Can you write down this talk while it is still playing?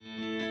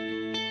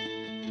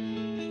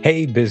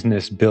Hey,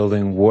 business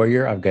building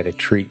warrior, I've got a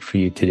treat for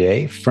you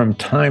today. From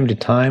time to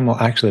time, well,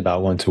 actually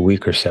about once a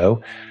week or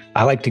so,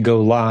 I like to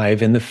go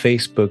live in the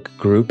Facebook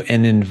group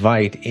and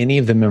invite any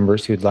of the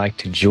members who'd like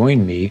to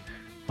join me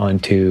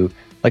onto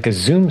like a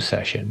Zoom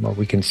session where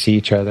we can see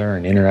each other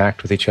and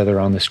interact with each other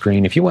on the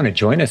screen. If you want to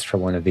join us for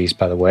one of these,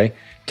 by the way,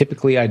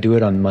 typically I do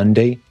it on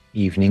Monday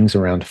evenings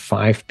around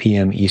 5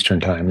 p.m. Eastern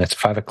time. That's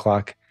 5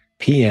 o'clock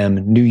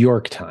p.m. New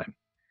York time.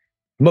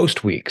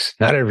 Most weeks,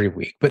 not every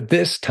week, but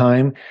this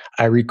time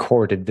I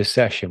recorded the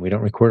session. We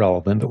don't record all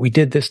of them, but we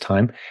did this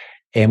time.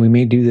 And we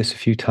may do this a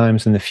few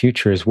times in the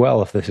future as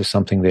well if this is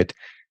something that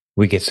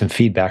we get some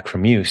feedback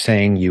from you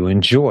saying you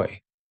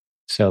enjoy.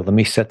 So let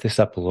me set this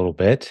up a little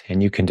bit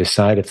and you can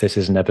decide if this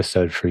is an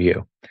episode for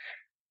you.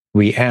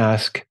 We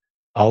ask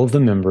all of the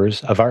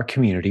members of our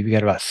community, we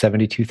got about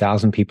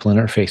 72,000 people in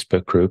our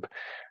Facebook group,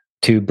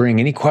 to bring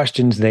any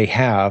questions they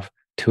have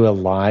to a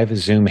live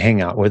Zoom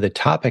hangout where the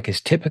topic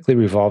is typically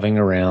revolving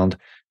around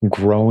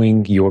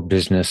growing your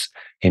business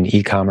in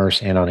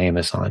e-commerce and on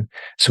Amazon.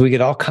 So we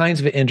get all kinds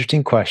of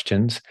interesting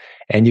questions,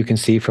 and you can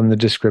see from the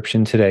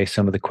description today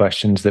some of the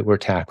questions that were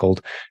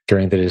tackled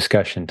during the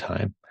discussion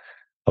time.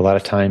 A lot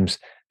of times,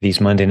 these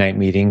Monday night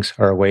meetings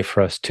are a way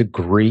for us to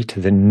greet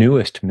the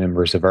newest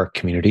members of our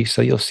community.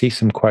 So you'll see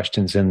some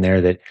questions in there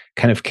that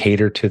kind of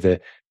cater to the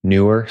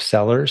newer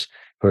sellers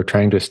who are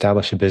trying to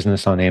establish a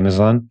business on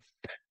Amazon.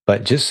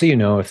 But just so you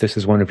know, if this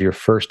is one of your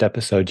first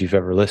episodes you've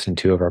ever listened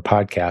to of our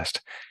podcast,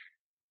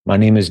 my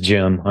name is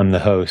Jim. I'm the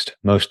host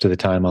most of the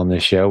time on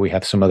this show. We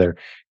have some other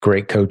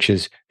great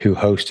coaches who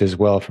host as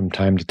well from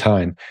time to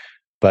time.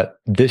 But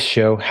this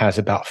show has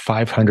about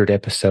 500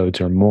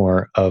 episodes or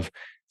more of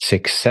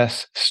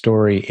success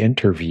story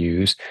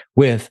interviews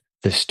with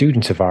the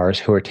students of ours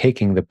who are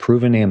taking the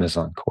Proven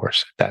Amazon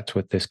course. That's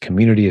what this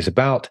community is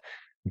about.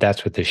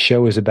 That's what this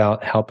show is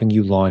about, helping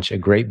you launch a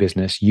great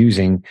business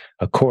using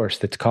a course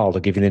that's called,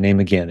 I'll give you the name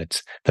again,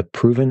 it's the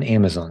Proven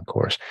Amazon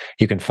course.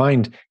 You can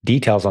find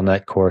details on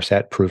that course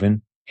at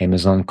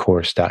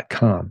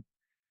provenamazoncourse.com.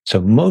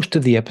 So most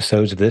of the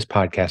episodes of this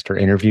podcast are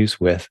interviews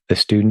with the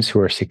students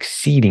who are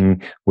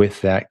succeeding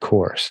with that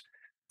course.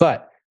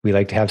 But we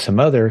like to have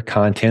some other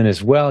content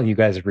as well. You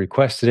guys have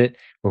requested it,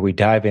 where we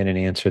dive in and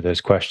answer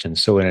those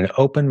questions. So in an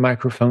open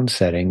microphone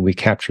setting, we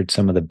captured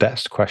some of the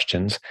best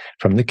questions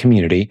from the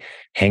community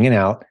hanging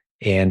out,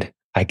 and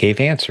I gave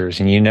answers,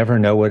 and you never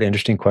know what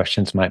interesting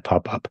questions might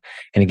pop up.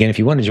 And again, if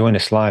you want to join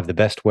us live, the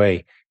best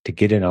way to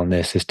get in on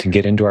this is to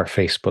get into our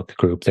Facebook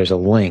group. There's a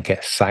link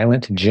at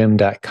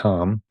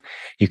silentjim.com.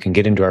 You can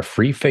get into our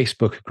free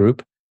Facebook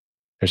group.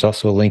 There's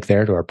also a link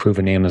there to our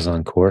Proven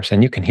Amazon course,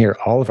 and you can hear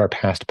all of our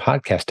past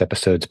podcast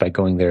episodes by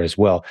going there as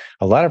well.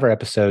 A lot of our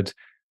episodes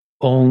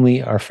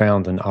only are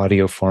found in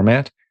audio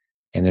format,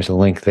 and there's a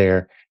link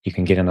there. You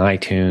can get on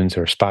iTunes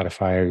or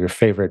Spotify or your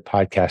favorite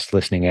podcast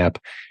listening app,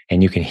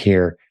 and you can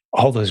hear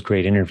all those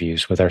great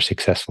interviews with our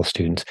successful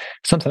students.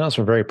 Something else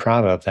we're very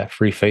proud of, that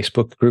free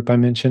Facebook group I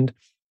mentioned,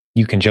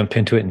 you can jump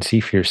into it and see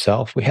for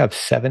yourself. We have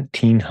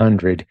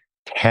 1,700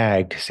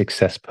 tagged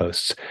success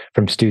posts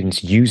from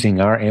students using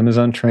our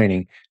Amazon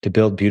training to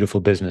build beautiful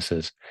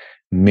businesses.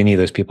 Many of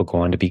those people go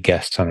on to be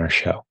guests on our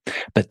show.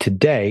 But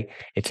today,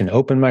 it's an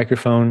open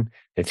microphone.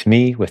 It's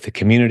me with the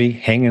community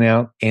hanging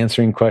out,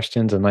 answering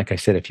questions. And like I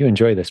said, if you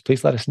enjoy this,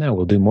 please let us know.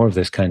 We'll do more of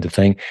this kind of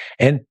thing.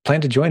 And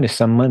plan to join us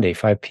some Monday,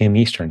 5 p.m.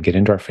 Eastern. Get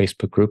into our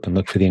Facebook group and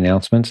look for the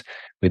announcements.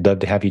 We'd love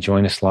to have you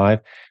join us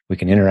live. We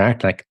can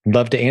interact. And I'd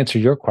love to answer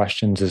your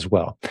questions as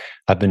well.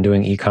 I've been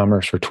doing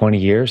e-commerce for 20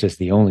 years as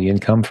the only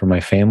income for my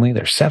family.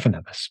 There's 7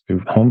 of us. We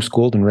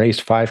homeschooled and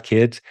raised 5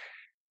 kids.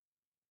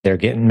 They're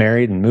getting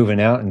married and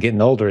moving out and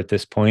getting older at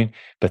this point.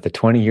 But the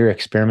 20-year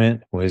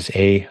experiment was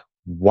a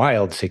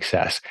wild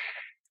success.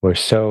 We're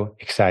so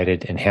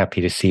excited and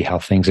happy to see how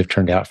things have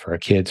turned out for our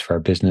kids, for our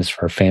business,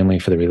 for our family,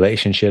 for the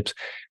relationships.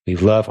 We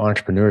love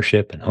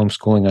entrepreneurship and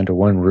homeschooling under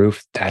one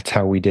roof. That's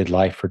how we did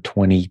life for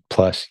 20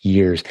 plus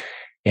years.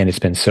 And it's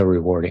been so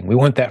rewarding. We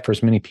want that for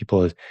as many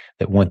people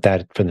that want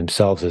that for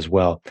themselves as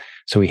well.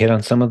 So we hit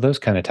on some of those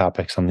kind of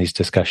topics on these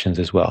discussions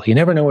as well. You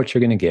never know what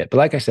you're going to get. But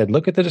like I said,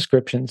 look at the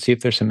description, see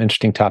if there's some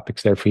interesting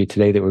topics there for you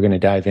today that we're going to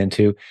dive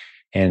into.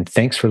 And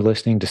thanks for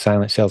listening to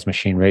Silent Sales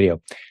Machine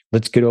Radio.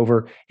 Let's get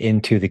over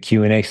into the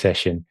Q&A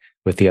session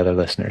with the other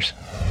listeners.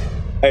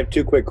 I have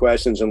 2 quick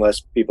questions, unless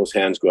people's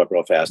hands go up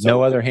real fast.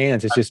 No other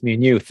hands. It's just me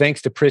and you. Thanks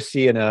to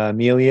Prissy and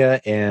Amelia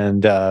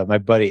and my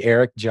buddy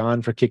Eric,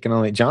 John, for kicking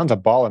on it. John's a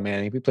baller,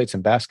 man. We played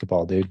some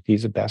basketball, dude.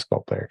 He's a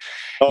basketball player.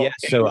 Oh, yeah.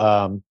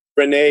 So,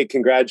 Renee,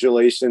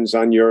 congratulations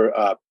on your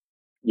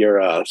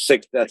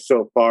success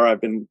so far. I've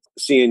been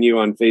seeing you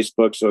on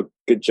Facebook, so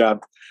good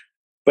job.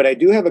 But I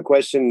do have a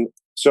question.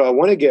 So I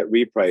want to get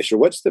Repricer.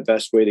 What's the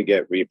best way to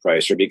get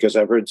Repricer? Because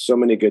I've heard so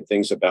many good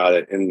things about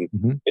it, and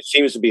it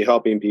seems to be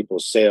helping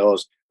people's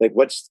sales. Like,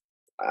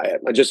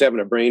 I'm just having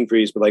a brain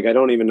freeze, but like, I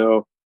don't even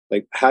know,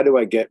 like, how do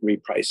I get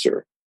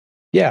Repricer?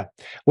 Yeah.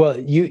 Well,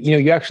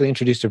 you actually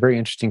introduced a very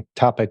interesting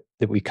topic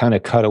that we kind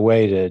of cut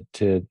away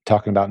to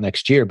talking about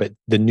next year, but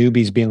the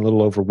newbies being a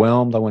little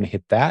overwhelmed. I want to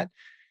hit that.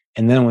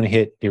 And then I want to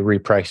hit your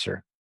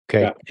Repricer,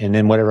 Okay. Yeah. And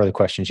then whatever other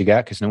questions you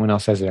got, because no one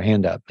else has their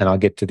hand up. And I'll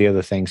get to the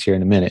other things here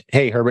in a minute.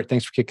 Hey, Herbert,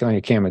 thanks for kicking on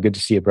your camera. Good to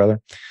see you, brother.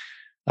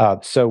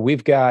 So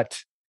we've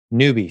got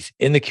newbies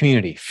in the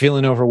community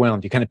feeling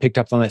overwhelmed. You kind of picked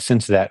up on that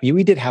sense of that.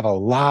 We did have a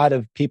lot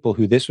of people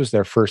who this was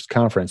their first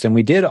conference. And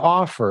we did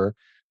offer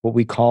what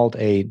we called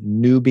a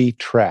newbie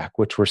track,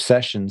 which were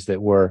sessions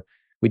that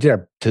we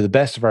did to the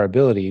best of our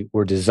ability,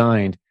 were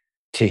designed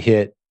to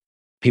hit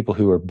people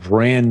who are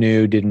brand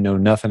new, didn't know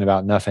nothing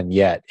about nothing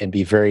yet, and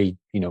be very,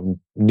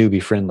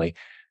 newbie friendly.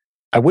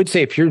 I would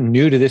say if you're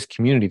new to this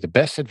community, the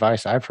best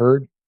advice I've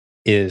heard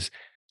is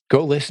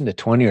go listen to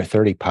 20 or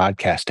 30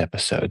 podcast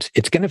episodes.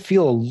 It's going to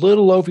feel a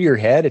little over your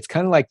head. It's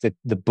kind of like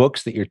the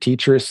books that your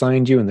teacher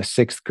assigned you in the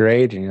 6th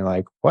grade. And you're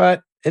like,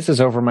 what? This is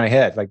over my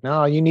head. Like,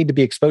 no, you need to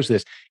be exposed to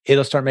this.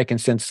 It'll start making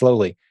sense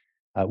slowly.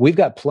 We've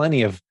got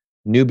plenty of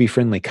newbie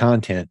friendly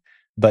content,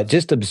 but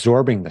just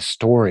absorbing the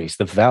stories,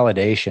 the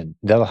validation,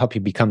 that'll help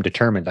you become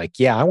determined. Like,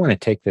 yeah, I want to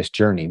take this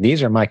journey.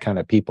 These are my kind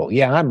of people.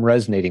 Yeah, I'm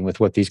resonating with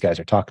what these guys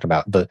are talking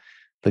about, the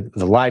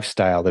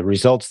lifestyle, the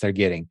results they're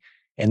getting.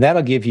 And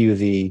that'll give you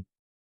the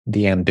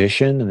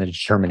ambition and the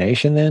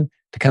determination then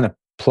to kind of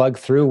plug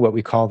through what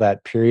we call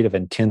that period of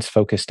intense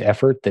focused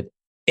effort that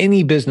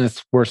any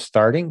business worth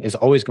starting is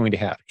always going to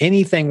have.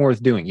 Anything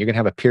worth doing, you're going to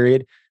have a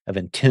period of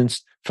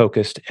intense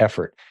focused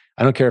effort.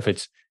 I don't care if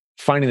it's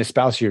finding the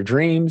spouse of your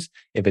dreams,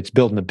 if it's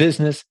building a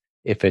business,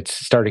 if it's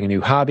starting a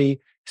new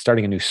hobby,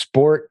 starting a new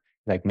sport.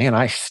 Like, man,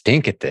 I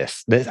stink at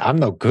this. I'm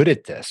no good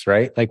at this,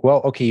 right? Like,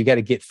 well, okay, you got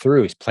to get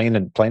through. He's playing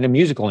a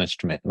musical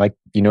instrument, like,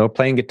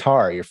 playing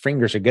guitar. Your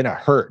fingers are going to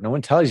hurt. No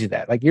one tells you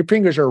that. Like, your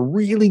fingers are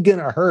really going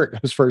to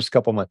hurt those first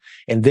couple months,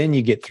 and then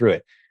you get through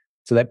it.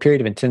 So that period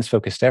of intense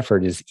focused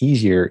effort is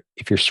easier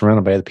if you're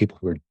surrounded by other people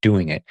who are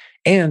doing it,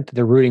 and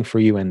they're rooting for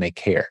you and they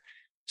care.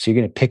 So you're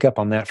going to pick up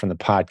on that from the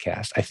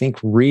podcast. I think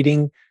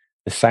reading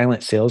the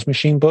Silent Sales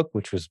Machine book,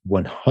 which was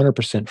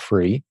 100%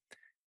 free,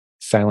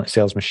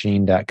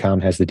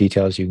 silentsalesmachine.com has the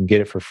details. You can get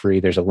it for free.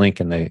 There's a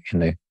link in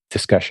the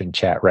discussion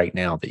chat right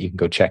now that you can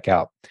go check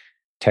out.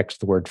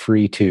 Text the word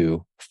free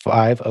to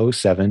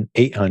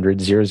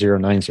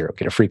 507-800-0090.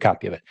 Get a free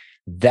copy of it.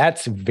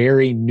 That's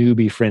very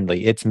newbie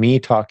friendly. It's me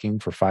talking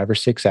for 5 or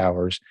 6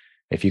 hours,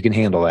 if you can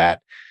handle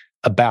that,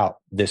 about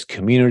this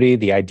community,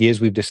 the ideas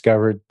we've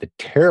discovered, the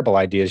terrible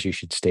ideas you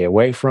should stay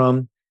away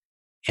from,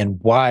 and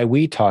why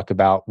we talk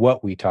about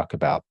what we talk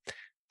about.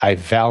 I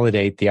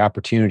validate the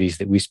opportunities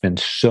that we spend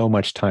so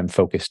much time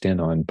focused in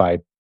on by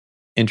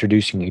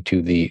introducing you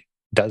to the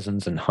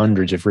dozens and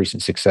hundreds of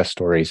recent success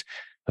stories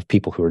of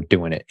people who are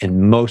doing it.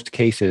 In most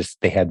cases,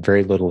 they had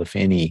very little, if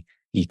any,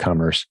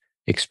 e-commerce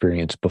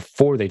experience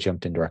before they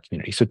jumped into our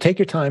community. So take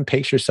your time,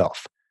 pace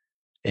yourself.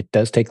 It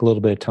does take a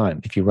little bit of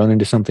time. If you run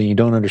into something you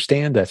don't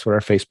understand, that's what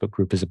our Facebook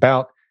group is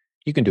about.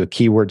 You can do a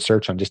keyword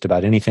search on just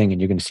about anything,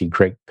 and you're going to see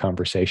great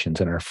conversations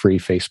in our free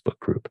Facebook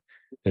group.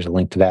 There's a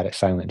link to that at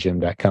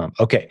silentgym.com.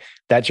 Okay,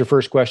 that's your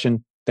first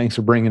question. Thanks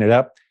for bringing it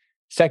up.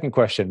 Second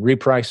question,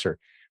 repricer.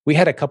 We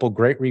had a couple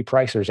great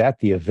repricers at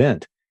the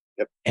event,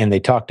 and they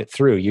talked it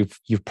through. You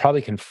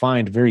probably can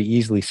find very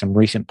easily some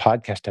recent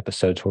podcast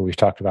episodes where we've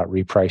talked about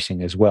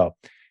repricing as well.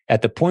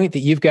 At the point that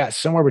you've got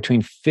somewhere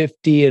between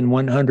 50 and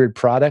 100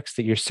 products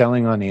that you're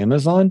selling on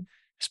Amazon,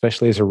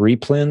 especially as a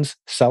replens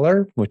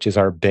seller, which is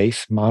our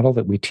base model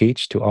that we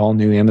teach to all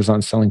new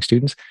Amazon selling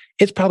students,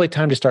 it's probably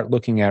time to start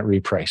looking at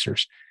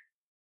repricers.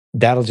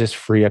 That'll just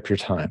free up your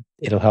time.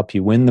 It'll help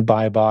you win the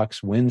buy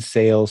box, win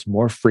sales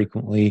more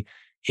frequently,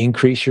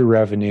 increase your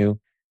revenue,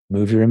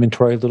 move your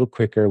inventory a little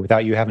quicker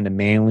without you having to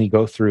manually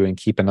go through and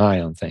keep an eye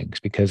on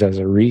things. Because as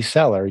a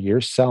reseller,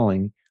 you're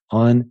selling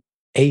on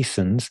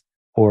ASINs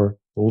or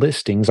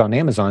listings on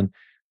Amazon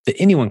that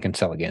anyone can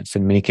sell against.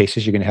 In many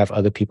cases, you're going to have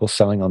other people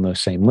selling on those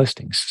same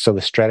listings. So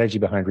the strategy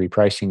behind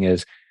repricing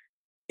is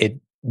it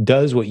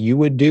does what you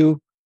would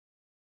do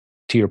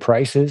to your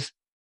prices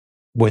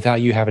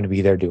without you having to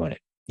be there doing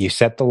it. You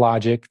set the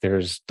logic.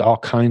 There's all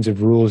kinds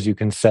of rules you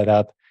can set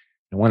up.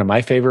 And one of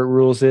my favorite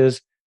rules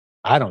is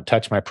I don't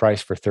touch my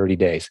price for 30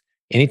 days.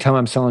 Anytime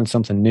I'm selling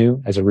something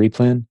new as a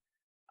replen,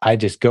 I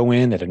just go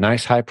in at a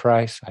nice high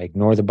price. I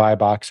ignore the buy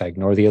box. I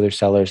ignore the other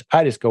sellers.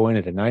 I just go in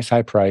at a nice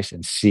high price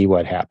and see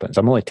what happens.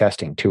 I'm only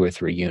testing 2 or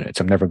 3 units.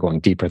 I'm never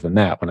going deeper than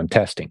that when I'm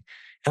testing.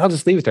 And I'll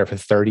just leave it there for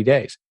 30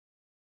 days.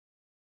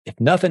 If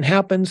nothing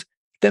happens,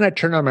 then I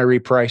turn on my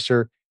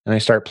repricer and I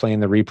start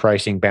playing the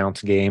repricing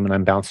bounce game, and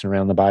I'm bouncing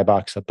around the buy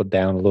box up and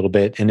down a little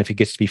bit. And if it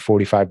gets to be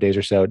 45 days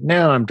or so,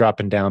 now I'm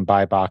dropping down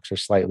buy box or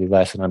slightly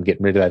less, and I'm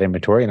getting rid of that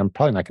inventory, and I'm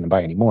probably not going to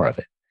buy any more of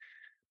it.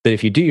 But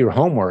if you do your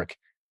homework,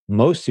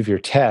 most of your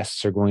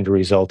tests are going to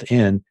result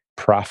in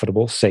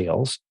profitable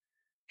sales.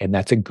 And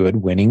that's a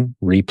good winning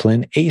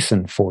replen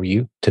ASIN for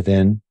you to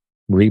then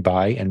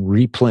rebuy and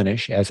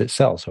replenish as it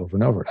sells over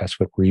and over. That's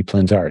what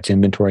replens are. It's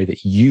inventory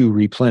that you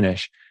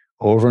replenish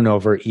over and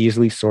over,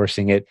 easily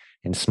sourcing it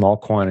in small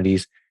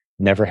quantities,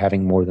 never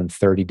having more than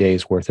 30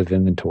 days worth of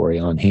inventory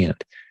on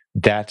hand.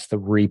 That's the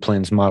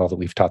replens model that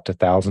we've taught to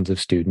thousands of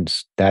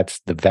students. That's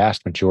the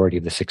vast majority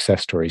of the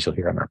success stories you'll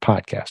hear on our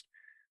podcast.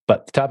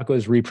 But the topic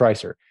was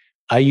repricer.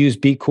 I use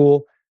Be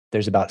Cool.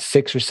 There's about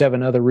 6 or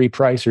 7 other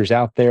repricers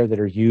out there that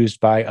are used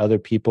by other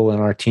people in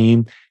our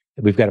team.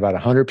 We've got about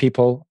 100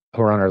 people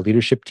who are on our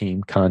leadership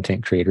team,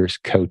 content creators,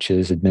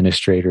 coaches,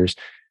 administrators.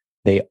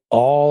 They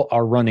all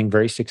are running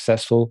very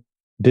successful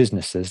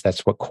businesses.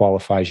 That's what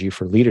qualifies you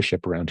for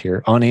leadership around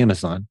here on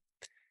Amazon.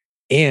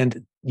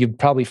 And you'd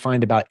probably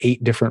find about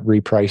 8 different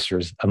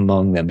repricers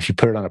among them. If you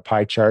put it on a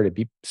pie chart, it'd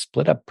be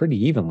split up pretty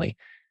evenly.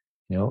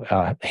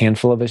 A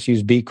handful of us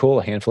use Be Cool.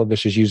 A handful of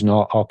us is using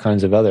all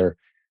kinds of other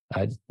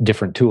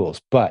different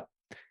tools. But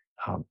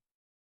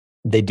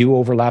they do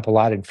overlap a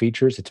lot in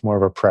features. It's more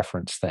of a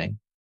preference thing.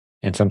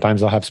 And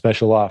sometimes they'll have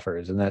special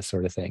offers and that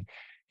sort of thing.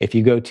 If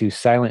you go to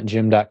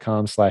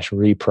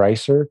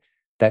silentjim.com/repricer,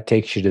 that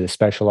takes you to the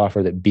special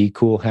offer that Be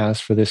Cool has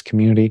for this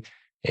community.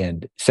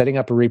 And setting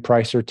up a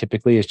repricer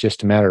typically is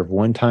just a matter of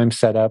one-time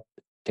setup.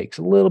 Takes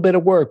a little bit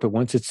of work, but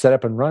once it's set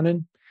up and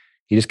running,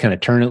 you just kind of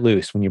turn it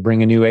loose. When you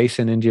bring a new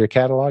ASIN into your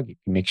catalog, you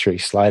make sure you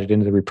slide it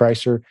into the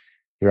repricer.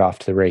 You're off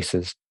to the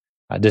races.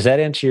 Does that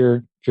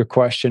answer your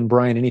question,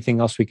 Brian? Anything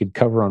else we could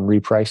cover on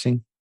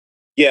repricing?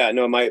 Yeah,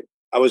 no,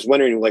 I was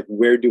wondering, like,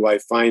 where do I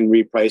find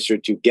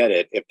repricer to get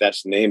it, if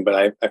that's the name, but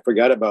I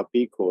forgot about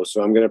Be Cool.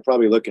 So I'm going to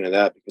probably look into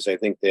that because I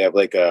think they have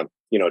like a,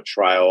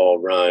 trial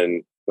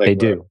run. Like they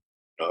do.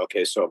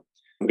 Okay. So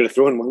I'm going to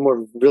throw in one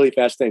more really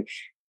fast thing.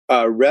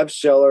 Rev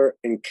Seller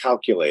and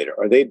Calculator,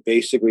 are they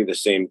basically the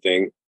same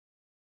thing?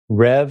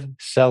 Rev,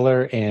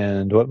 Seller,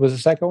 and what was the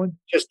second one?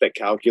 Just the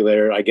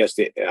calculator, I guess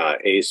the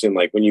ASIN,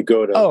 like when you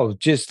go to... Oh,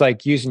 just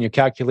like using your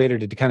calculator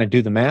to kind of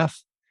do the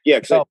math? Yeah,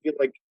 because I feel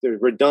like they're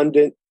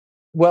redundant.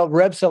 Well,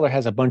 Rev Seller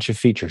has a bunch of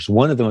features.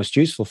 One of the most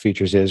useful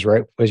features is,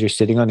 right, as you're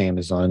sitting on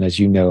Amazon, as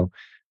you know,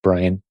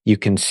 Brian, you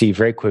can see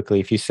very quickly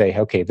if you say,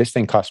 okay, this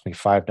thing cost me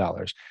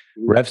 $5.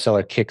 Rev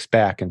Seller kicks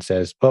back and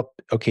says, well,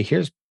 okay,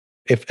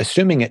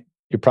 assuming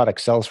your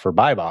product sells for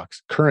buy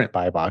box, current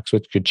buy box,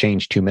 which could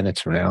change 2 minutes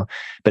from now,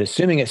 but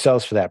assuming it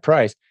sells for that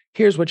price,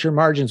 here's what your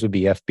margins would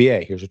be,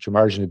 FBA. Here's what your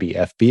margin would be,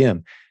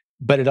 FBM.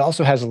 But it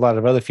also has a lot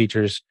of other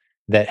features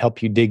that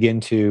help you dig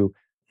into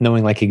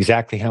knowing like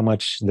exactly how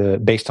much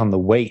based on the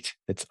weight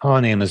that's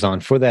on Amazon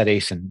for that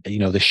ASIN,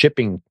 the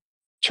shipping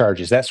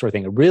charges, that sort of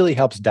thing. It really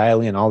helps dial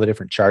in all the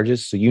different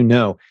charges so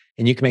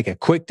and you can make a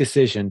quick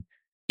decision,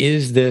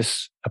 is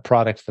this a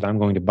product that I'm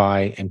going to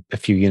buy and a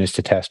few units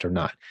to test or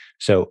not?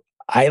 So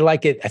I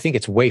like it. I think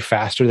it's way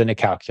faster than a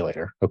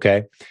calculator.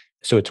 Okay.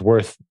 So it's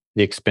worth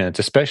the expense,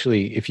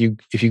 especially if you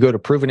go to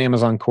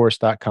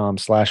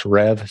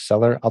provenamazoncourse.com/rev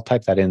seller. I'll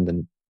type that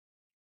in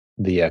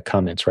the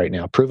comments right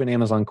now.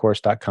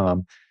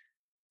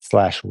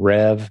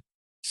 provenamazoncourse.com/rev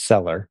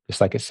seller,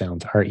 just like it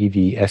sounds,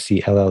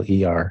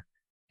 REVSELLER.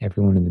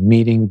 Everyone in the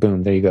meeting,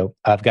 boom, there you go.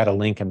 I've got a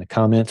link in the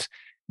comments.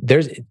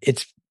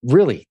 It's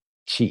really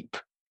cheap.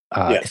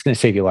 It's going to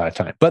save you a lot of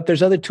time. But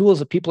there's other tools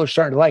that people are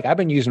starting to like. I've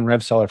been using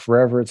RevSeller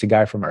forever. It's a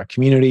guy from our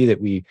community that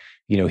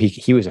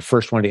he was the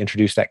first one to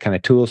introduce that kind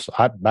of tool. So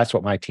that's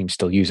what my team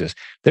still uses.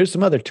 There's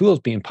some other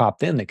tools being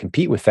popped in that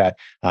compete with that.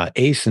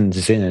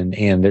 ASIN's in,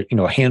 and there,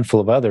 a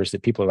handful of others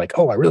that people are like,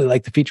 oh, I really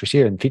like the features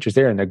here and the features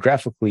there, and they're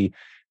graphically,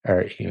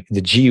 or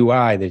the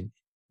GUI,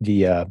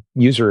 the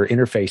user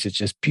interface is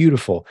just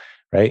beautiful,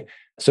 right?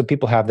 So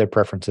people have their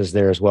preferences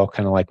there as well,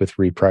 kind of like with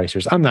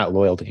repricers. I'm not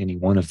loyal to any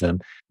one of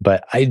them,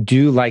 but I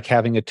do like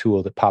having a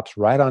tool that pops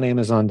right on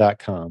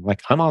Amazon.com.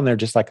 Like I'm on there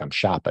just like I'm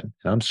shopping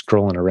and I'm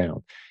scrolling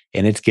around,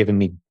 and it's giving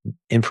me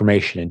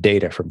information and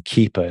data from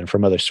Keepa and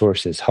from other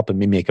sources, helping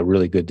me make a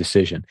really good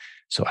decision.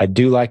 So I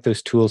do like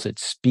those tools. It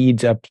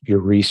speeds up your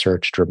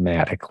research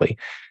dramatically,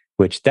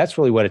 which that's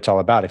really what it's all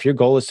about. If your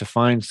goal is to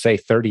find, say,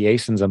 30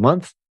 ASINs a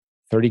month,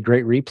 30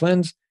 great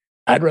replens,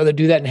 I'd rather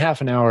do that in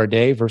half an hour a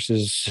day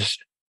versus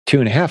just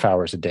 2.5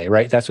 hours a day,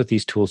 right? That's what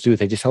these tools do.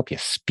 They just help you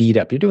speed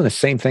up. You're doing the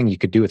same thing you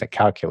could do with a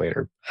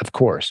calculator, of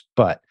course,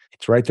 but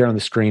it's right there on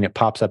the screen. It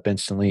pops up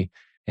instantly.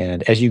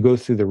 And as you go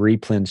through the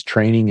replens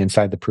training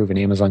inside the Proven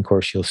Amazon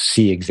course, you'll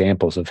see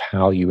examples of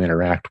how you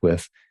interact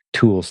with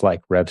tools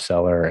like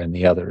RevSeller and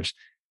the others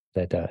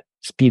that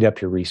speed up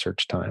your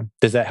research time.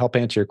 Does that help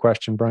answer your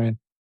question, Brian?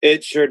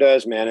 It sure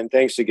does, man. And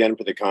thanks again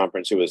for the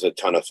conference. It was a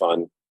ton of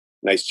fun.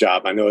 Nice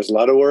job. I know it's a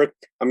lot of work.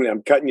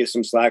 I'm cutting you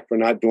some slack for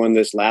not doing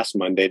this last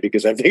Monday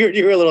because I figured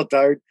you were a little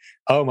tired.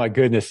 Oh my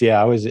goodness.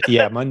 Yeah,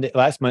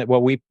 last Monday.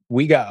 Well,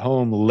 we got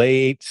home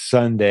late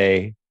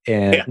Sunday,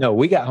 and no,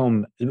 we got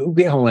home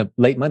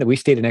late Monday. We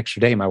stayed an extra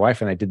day. My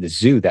wife and I did the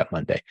zoo that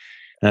Monday.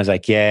 And I was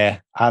like, yeah,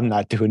 I'm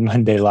not doing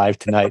Monday live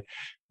tonight.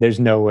 There's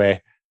no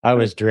way. I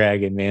was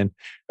dragging, man.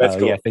 That's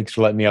cool. Yeah, thanks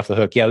for letting me off the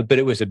hook. Yeah, but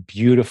it was a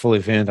beautiful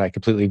event. I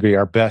completely agree.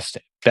 Our best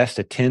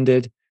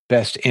attended,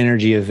 best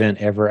energy event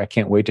ever. I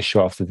can't wait to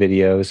show off the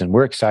videos, and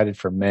we're excited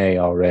for May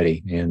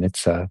already. And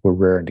it's we're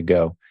raring to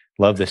go.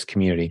 Love this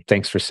community.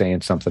 Thanks for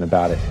saying something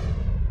about it.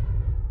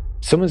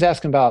 Someone's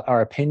asking about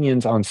our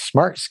opinions on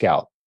Smart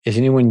Scout. Is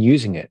anyone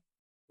using it?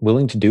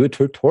 Willing to do a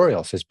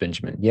tutorial, says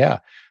Benjamin. Yeah.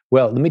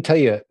 Well, let me tell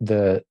you,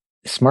 the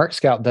Smart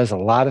Scout does a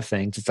lot of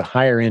things. It's a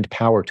higher end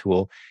power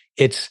tool.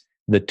 It's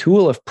the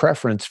tool of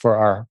preference for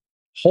our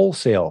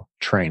wholesale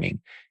training.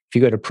 If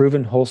you go to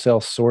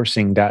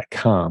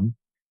provenwholesalesourcing.com,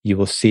 you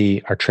will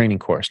see our training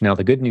course. Now,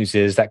 the good news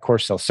is that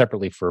course sells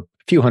separately for a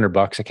few $100.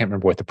 I can't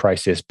remember what the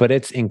price is, but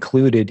it's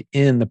included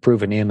in the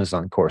Proven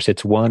Amazon course.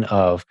 It's one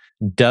of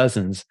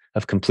dozens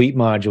of complete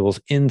modules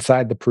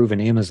inside the Proven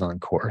Amazon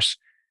course.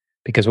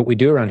 Because what we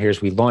do around here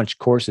is we launch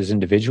courses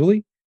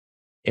individually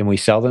and we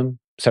sell them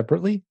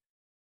separately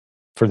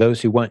for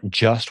those who want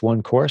just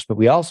one course. But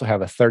we also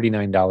have a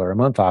 $39 a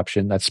month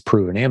option. That's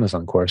Proven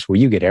Amazon course where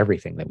you get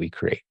everything that we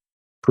create.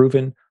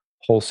 Proven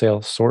Wholesale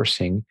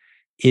Sourcing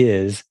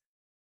is,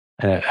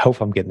 and I hope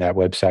I'm getting that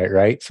website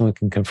right. Someone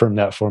can confirm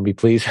that for me,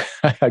 please.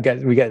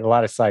 We got a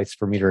lot of sites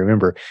for me to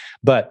remember,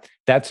 but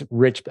that's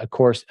Rich. A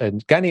course, a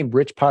guy named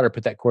Rich Potter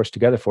put that course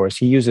together for us.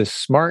 He uses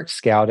Smart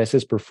Scout as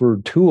his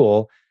preferred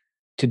tool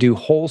to do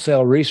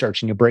wholesale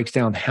research, and he breaks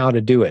down how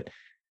to do it.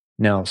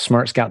 Now,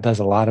 Smart Scout does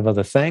a lot of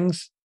other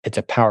things. It's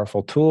a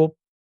powerful tool.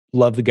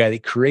 Love the guy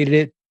that created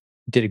it.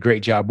 Did a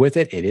great job with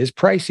it. It is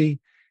pricey.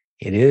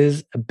 It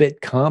is a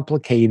bit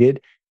complicated.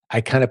 I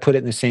kind of put it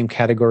in the same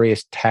category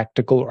as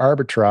tactical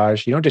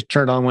arbitrage. You don't just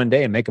turn it on one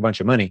day and make a bunch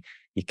of money.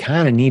 You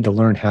kind of need to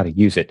learn how to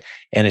use it.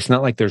 And it's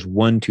not like there's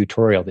one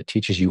tutorial that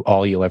teaches you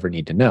all you'll ever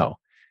need to know.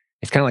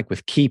 It's kind of like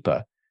with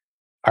Keepa.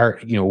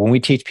 When we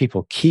teach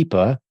people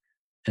Keepa,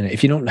 and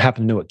if you don't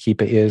happen to know what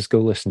Keepa is, go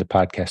listen to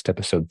podcast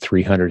episode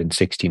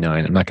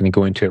 369. I'm not going to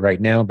go into it right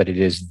now, but it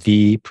is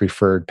the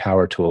preferred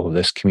power tool of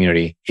this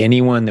community.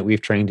 Anyone that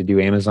we've trained to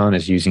do Amazon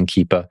is using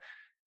Keepa.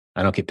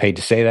 I don't get paid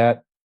to say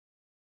that.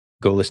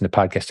 Go listen to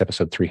podcast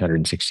episode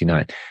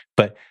 369.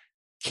 But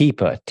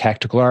Keepa,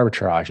 Tactical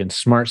Arbitrage, and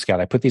Smart Scout,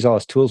 I put these all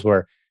as tools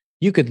where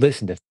you could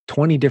listen to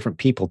 20 different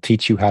people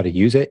teach you how to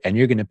use it, and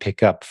you're going to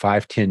pick up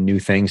 5, 10 new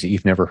things that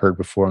you've never heard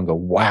before and go,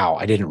 wow,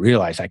 I didn't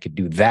realize I could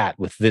do that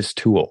with this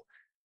tool.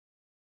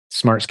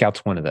 Smart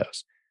Scout's one of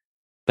those.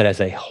 But as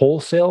a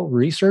wholesale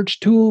research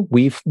tool,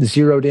 we've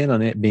zeroed in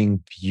on it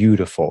being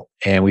beautiful.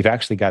 And we've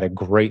actually got a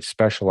great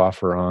special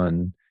offer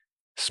on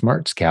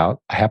Smart Scout.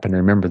 I happen to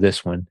remember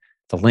this one.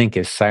 The link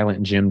is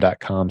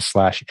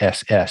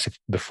silentgym.com/SS.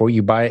 Before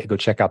you buy it, go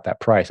check out that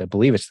price. I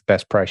believe it's the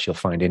best price you'll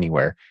find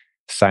anywhere.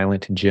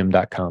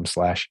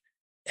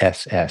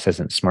 silentgym.com/SS as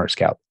in Smart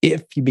Scout.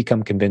 If you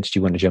become convinced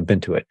you want to jump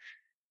into it,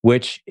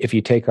 which if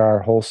you take our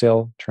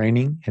wholesale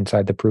training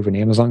inside the Proven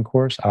Amazon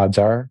course, odds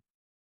are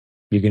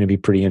you're going to be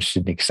pretty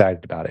interested and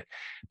excited about it.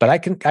 But I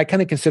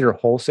kind of consider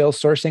wholesale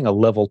sourcing a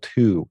level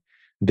 2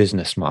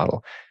 business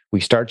model. We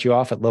start you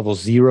off at level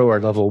 0 or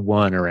level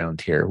 1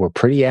 around here. We're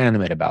pretty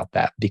animate about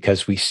that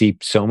because we see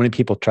so many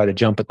people try to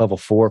jump at level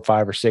 4,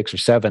 5, or 6, or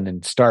 7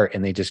 and start,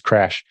 and they just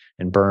crash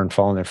and burn,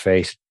 fall on their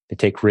face. They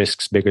take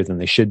risks bigger than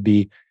they should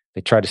be.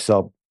 They try to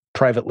sell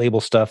private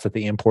label stuff that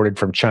they imported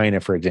from China,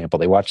 for example.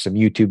 They watched some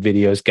YouTube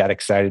videos, got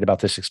excited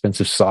about this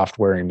expensive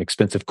software and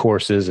expensive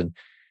courses, and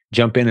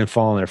jump in and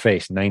fall on their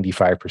face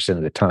 95%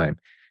 of the time,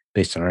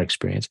 based on our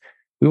experience.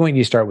 We want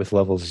you to start with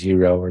level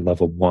 0 or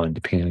level 1,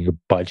 depending on your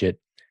budget,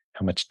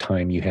 how much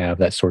time you have,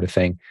 that sort of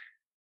thing.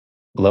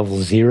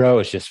 Level 0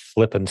 is just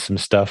flipping some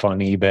stuff on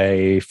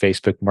eBay,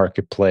 Facebook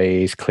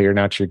Marketplace, clearing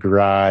out your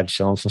garage,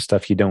 selling some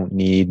stuff you don't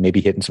need, maybe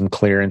hitting some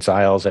clearance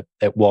aisles at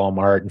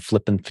Walmart and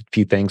flipping a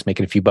few things,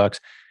 making a few bucks.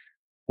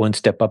 One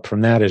step up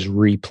from that is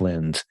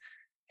replens.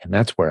 And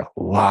that's where a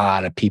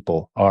lot of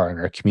people are in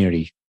our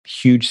community.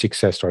 Huge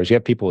success stories. You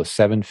have people with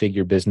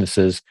 7-figure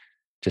businesses,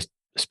 just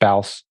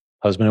spouse,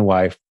 husband and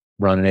wife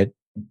running it,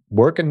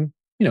 working,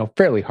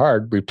 fairly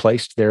hard,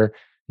 replaced their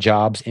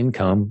jobs,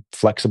 income,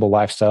 flexible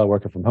lifestyle,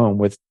 working from home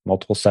with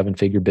multiple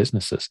 7-figure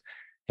businesses.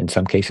 In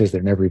some cases,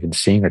 they're never even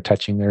seeing or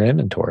touching their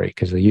inventory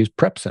because they use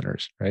prep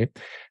centers, right?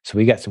 So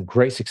we got some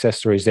great success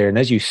stories there. And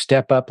as you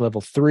step up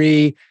level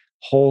 3,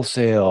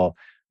 wholesale,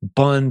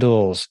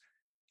 bundles,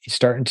 you're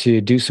starting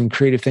to do some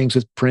creative things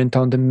with print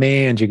on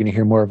demand. You're going to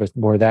hear more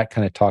of that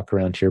kind of talk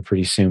around here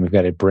pretty soon. We've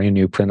got a brand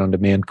new print on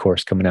demand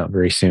course coming out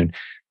very soon.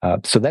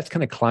 So that's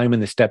kind of climbing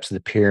the steps of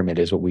the pyramid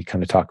is what we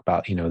kind of talk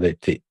about,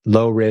 the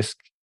low risk,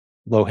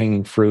 low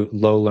hanging fruit,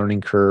 low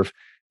learning curve,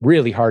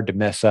 really hard to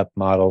mess up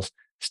models,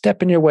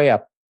 stepping your way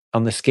up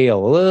on the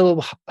scale, a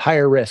little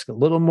higher risk, a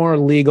little more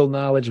legal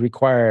knowledge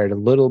required, a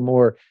little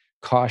more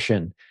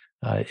caution,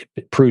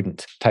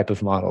 prudent type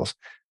of models.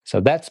 So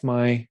that's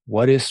my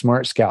what is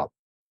Smart Scout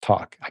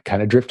talk. I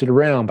kind of drifted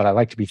around, but I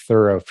like to be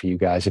thorough for you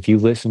guys. If you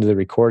listen to the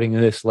recording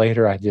of this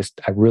later, I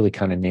really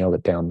kind of nailed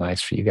it down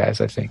nice for you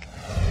guys, I think.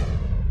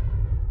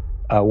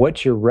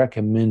 What's your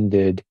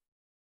recommended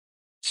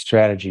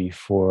strategy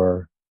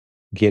for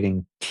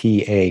getting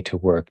TA to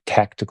work,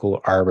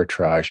 tactical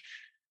arbitrage?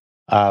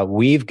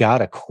 We've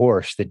got a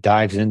course that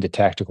dives into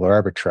tactical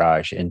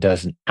arbitrage and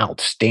does an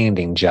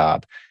outstanding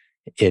job.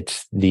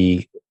 It's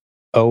the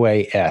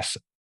OAS,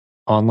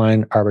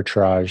 Online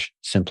Arbitrage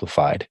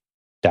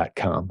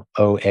Simplified.com.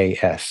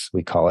 OAS,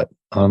 we call it.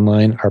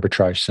 Online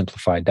Arbitrage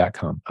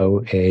Simplified.com.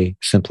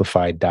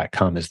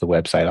 OASimplified.com is the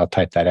website. I'll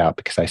type that out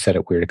because I said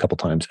it weird a couple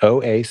times.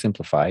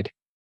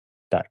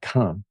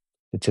 OASimplified.com.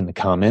 It's in the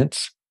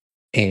comments.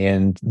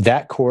 And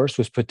that course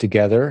was put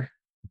together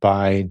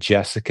by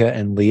Jessica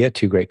and Leah,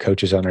 two great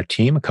coaches on our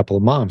team, a couple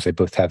of moms. They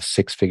both have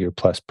 6-figure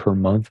plus per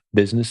month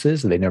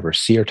businesses. They never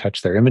see or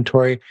touch their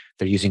inventory.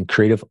 They're using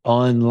creative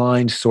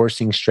online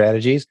sourcing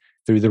strategies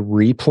through the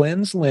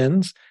replens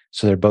lens.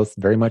 So they're both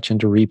very much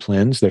into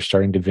replens. They're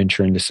starting to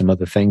venture into some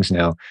other things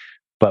now.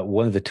 But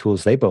one of the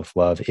tools they both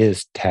love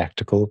is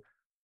tactical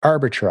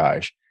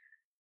arbitrage.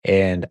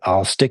 And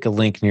I'll stick a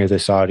link near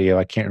this audio.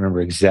 I can't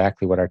remember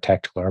exactly what our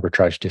tactical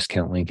arbitrage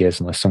discount link is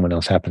unless someone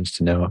else happens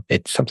to know.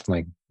 It's something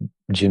like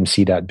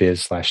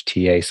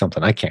jimc.biz/TA,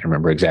 something. I can't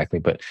remember exactly,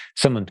 but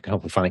someone can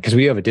hopefully find it because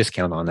we have a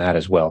discount on that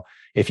as well.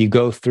 If you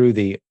go through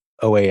the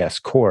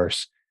OAS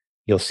course,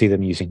 you'll see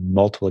them using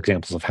multiple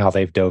examples of how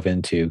they've dove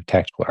into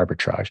tactical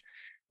arbitrage.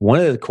 One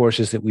of the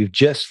courses that we've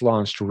just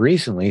launched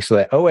recently, so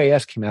that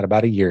OAS came out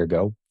about a year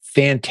ago,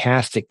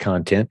 fantastic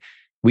content.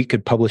 We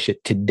could publish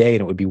it today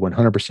and it would be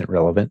 100%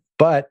 relevant.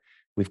 But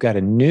we've got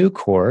a new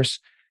course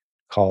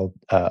called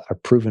a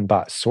Proven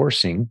Bot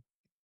Sourcing.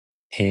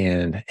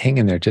 And hang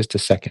in there just a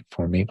second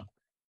for me.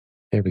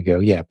 There we go.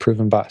 Yeah,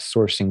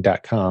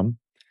 provenbotsourcing.com.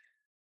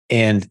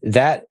 And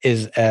that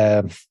is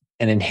an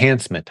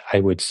enhancement, I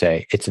would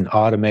say. It's an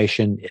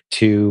automation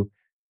to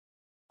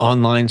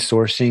online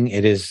sourcing.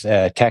 It is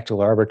tactical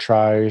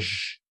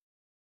arbitrage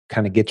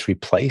kind of gets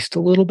replaced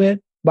a little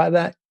bit by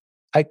that,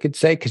 I could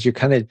say, because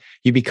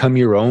you become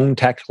your own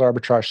tactical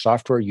arbitrage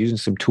software using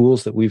some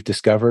tools that we've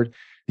discovered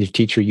the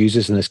teacher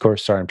uses in this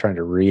course. Sorry, I'm trying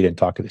to read and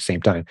talk at the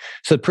same time.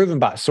 So the Proven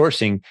Bot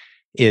Sourcing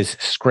is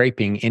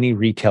scraping any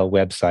retail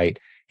website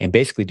and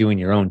basically doing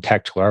your own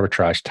tactical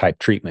arbitrage type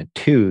treatment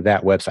to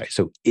that website.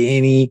 So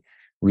any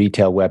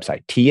retail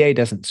website, TA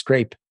doesn't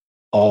scrape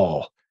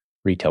all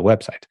retail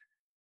websites.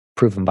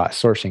 Proven Bot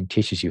Sourcing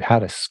teaches you how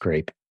to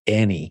scrape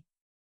any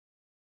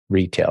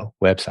retail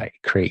website,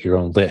 create your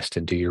own list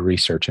and do your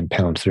research and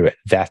pound through it.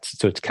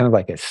 So it's kind of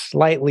like a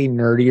slightly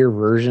nerdier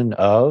version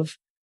of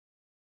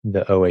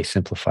the OA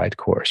Simplified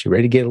course. You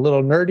ready to get a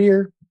little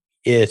nerdier?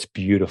 It's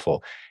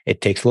beautiful.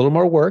 It takes a little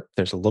more work.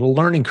 There's a little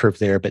learning curve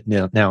there, but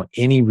now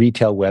any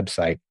retail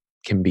website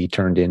can be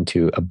turned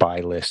into a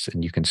buy list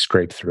and you can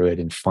scrape through it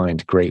and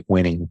find great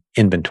winning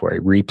inventory,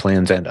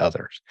 replans and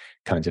others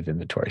kinds of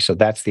inventory. So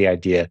that's the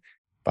idea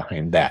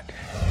behind that.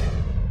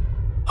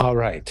 All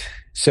right.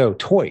 So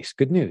toys,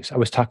 good news. I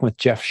was talking with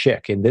Jeff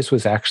Schick, and this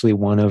was actually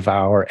one of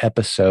our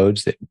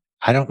episodes that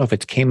I don't know if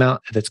it's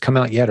come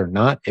out yet or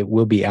not. It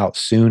will be out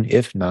soon.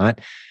 If not,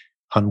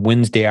 on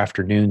Wednesday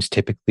afternoons,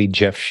 typically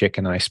Jeff Schick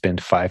and I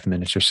spend 5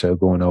 minutes or so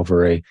going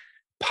over a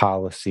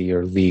policy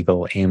or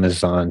legal,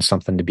 Amazon,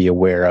 something to be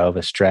aware of,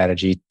 a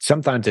strategy.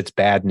 Sometimes it's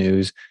bad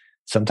news.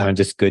 Sometimes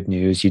it's good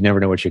news. You never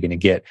know what you're going to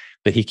get,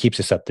 but he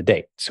keeps us up to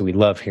date. So we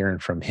love hearing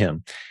from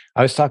him.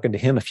 I was talking to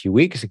him a few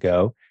weeks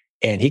ago,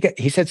 and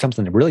he said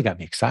something that really got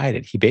me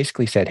excited. He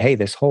basically said, hey,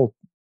 this whole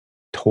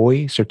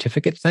toy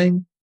certificate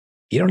thing,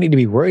 you don't need to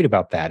be worried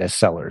about that as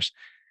sellers,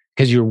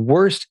 because your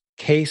worst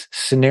case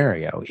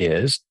scenario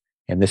is,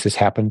 and this has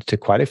happened to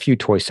quite a few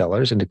toy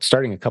sellers, and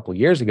starting a couple of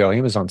years ago,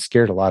 Amazon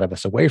scared a lot of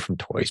us away from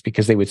toys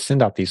because they would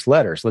send out these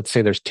letters. Let's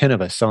say there's 10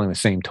 of us selling the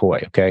same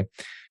toy, okay?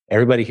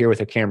 Everybody here with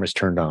their cameras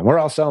turned on. We're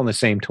all selling the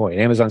same toy.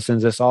 And Amazon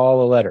sends us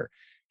all a letter,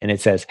 and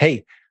it says,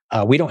 hey,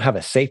 we don't have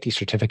a safety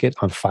certificate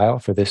on file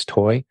for this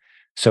toy.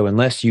 So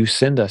unless you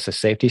send us a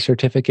safety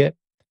certificate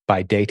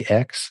by date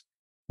X,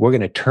 we're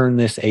going to turn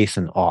this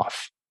ASIN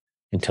off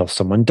until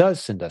someone does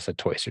send us a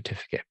toy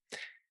certificate.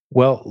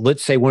 Well,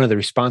 let's say one of the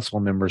responsible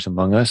members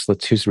among us,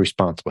 who's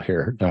responsible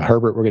here?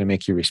 Herbert, we're going to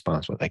make you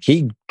responsible. Like,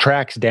 he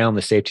tracks down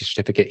the safety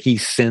certificate, he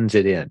sends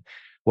it in.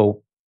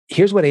 Well,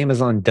 here's what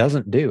Amazon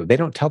doesn't do. They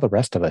don't tell the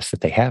rest of us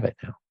that they have it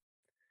now.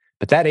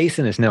 But that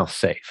ASIN is now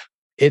safe.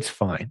 It's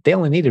fine. They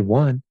only needed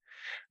one.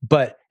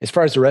 But as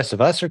far as the rest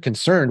of us are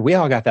concerned, we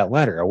all got that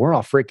letter, or we're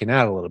all freaking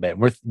out a little bit.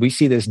 We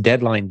see this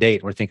deadline date,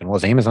 and we're thinking, well,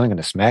 is Amazon going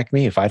to smack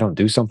me if I don't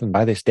do something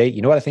by this date?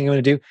 You know what I think I'm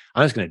going to do?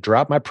 I'm just going to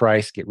drop my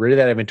price, get rid of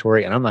that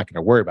inventory, and I'm not going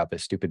to worry about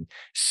this stupid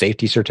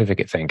safety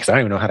certificate thing because I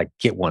don't even know how to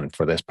get one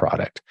for this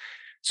product.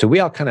 So we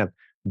all kind of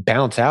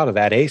bounce out of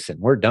that ASIN.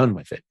 We're done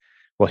with it.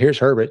 Well, here's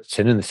Herbert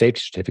sending the safety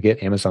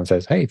certificate. Amazon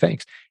says, hey,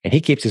 thanks. And he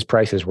keeps his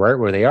prices right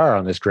where they are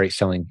on this great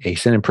selling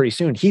ASIN. And pretty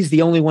soon, he's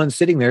the only one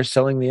sitting there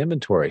selling the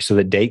inventory. So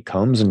the date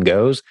comes and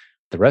goes.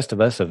 The rest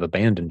of us have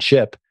abandoned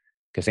ship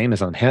because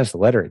Amazon has the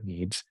letter it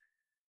needs.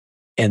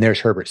 And there's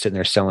Herbert sitting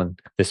there selling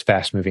this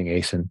fast-moving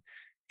ASIN.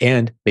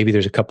 And maybe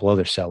there's a couple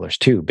other sellers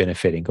too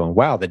benefiting, going,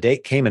 wow, the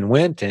date came and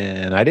went,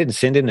 and I didn't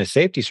send in a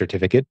safety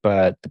certificate,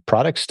 but the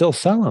product's still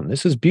selling.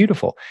 This is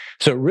beautiful.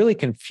 So it really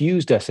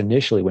confused us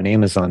initially when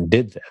Amazon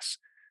did this.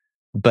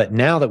 But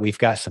now that we've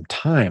got some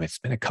time, it's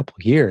been a couple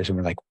of years, and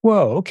we're like,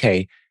 whoa,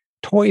 okay,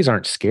 toys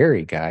aren't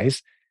scary,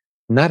 guys.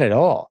 Not at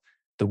all.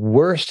 The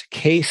worst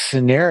case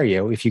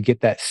scenario, if you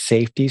get that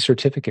safety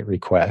certificate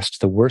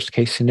request, the worst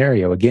case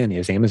scenario, again,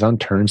 is Amazon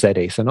turns that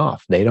ASIN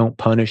off. They don't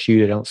punish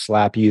you. They don't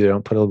slap you. They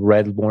don't put a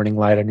red warning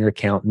light on your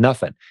account,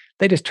 nothing.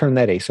 They just turn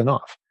that ASIN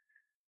off.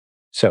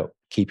 So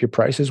keep your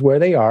prices where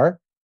they are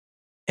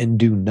and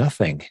do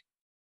nothing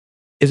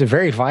is a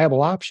very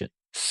viable option.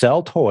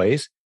 Sell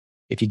toys.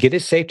 If you get a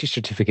safety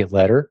certificate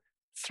letter,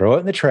 throw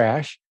it in the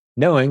trash,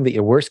 knowing that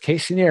your worst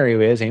case scenario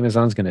is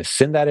Amazon's going to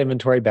send that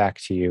inventory back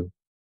to you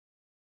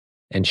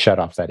and shut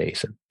off that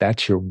ASIN.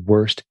 That's your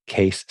worst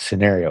case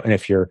scenario. And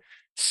if you're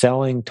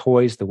selling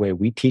toys the way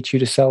we teach you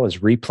to sell as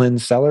replen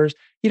sellers,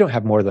 you don't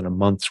have more than a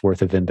month's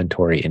worth of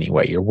inventory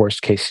anyway. Your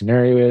worst case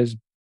scenario is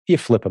you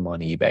flip them on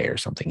eBay or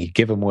something. You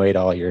give them away to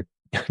all your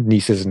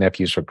nieces and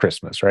nephews for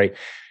Christmas, right?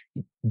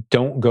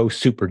 Don't go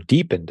super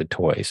deep into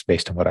toys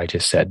based on what I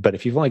just said. But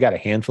if you've only got a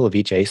handful of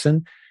each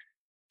ASIN,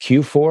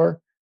 Q4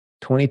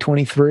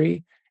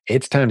 2023,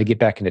 it's time to get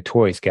back into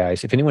toys,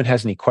 guys. If anyone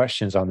has any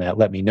questions on that,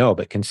 let me know.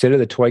 But consider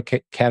the toy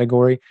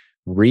category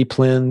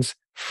replens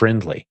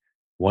friendly,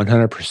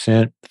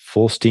 100%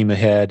 full steam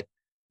ahead.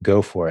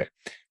 Go for it.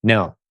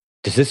 Now,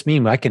 does this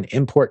mean I can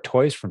import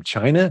toys from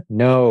China?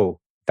 No,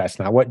 that's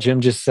not what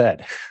Jim just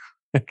said.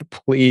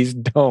 Please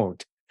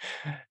don't.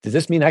 Does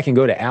this mean I can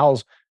go to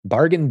Al's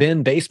bargain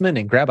bin basement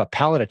and grab a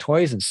pallet of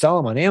toys and sell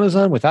them on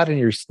Amazon without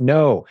any?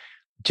 No,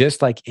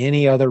 just like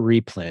any other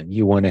replen,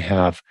 you want to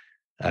have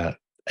a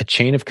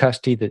chain of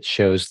custody that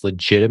shows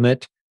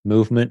legitimate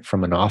movement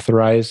from an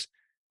authorized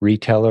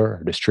retailer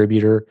or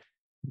distributor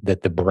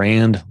that the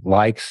brand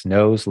likes,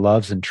 knows,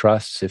 loves, and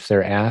trusts if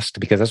they're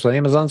asked, because that's what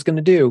Amazon's going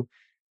to do.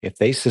 If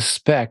they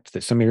suspect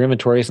that some of your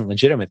inventory isn't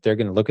legitimate, they're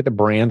going to look at the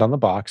brand on the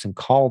box and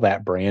call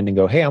that brand and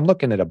go, hey, I'm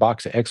looking at a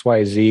box of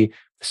XYZ.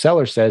 The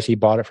seller says he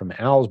bought it from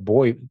Al's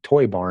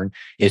Toy Barn.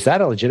 Is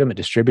that a legitimate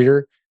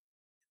distributor?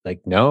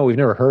 Like, no, we've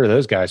never heard of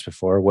those guys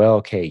before. Well,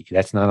 okay,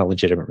 that's not a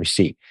legitimate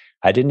receipt.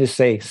 I didn't just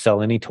say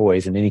sell any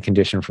toys in any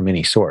condition from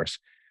any source.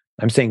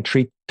 I'm saying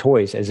treat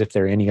toys as if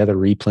they're any other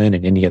replen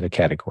in any other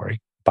category.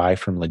 Buy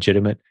from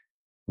legitimate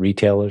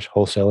retailers,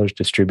 wholesalers,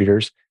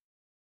 distributors.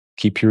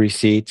 Keep your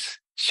receipts.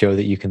 Show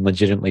that you can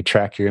legitimately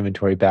track your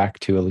inventory back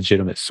to a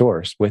legitimate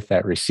source with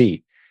that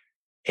receipt.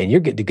 And you're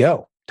good to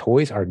go.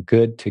 Toys are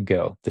good to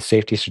go. The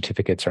safety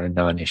certificates are a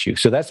non-issue.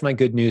 So that's my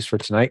good news for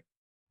tonight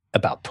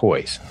about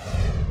toys.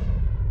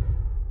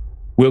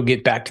 We'll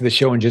get back to the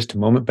show in just a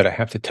moment, but I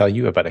have to tell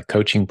you about a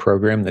coaching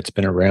program that's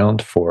been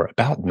around for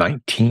about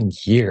 19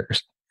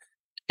 years.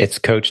 It's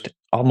coached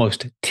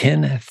almost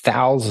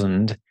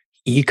 10,000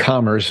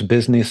 e-commerce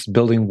business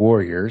building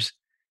warriors.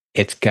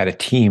 It's got a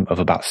team of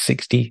about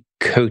 60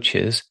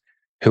 coaches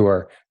who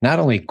are not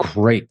only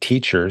great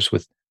teachers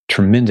with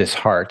tremendous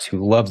hearts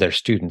who love their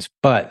students,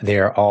 but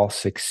they're all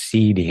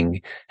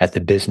succeeding at the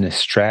business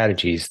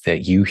strategies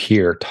that you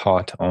hear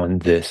taught on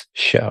this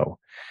show.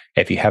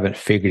 If you haven't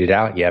figured it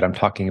out yet, I'm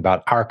talking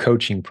about our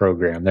coaching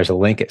program. There's a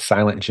link at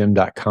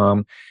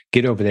silentgym.com.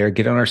 Get over there,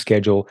 get on our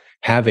schedule,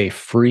 have a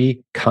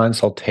free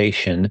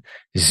consultation,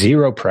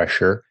 zero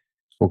pressure.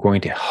 We're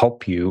going to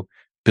help you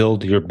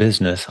build your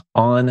business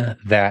on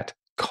that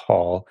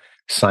call.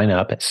 Sign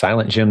up at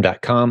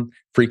silentgym.com,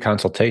 free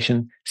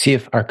consultation. See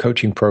if our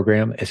coaching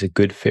program is a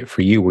good fit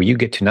for you, where you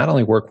get to not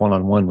only work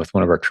one-on-one with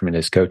one of our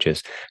tremendous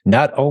coaches,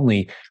 not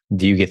only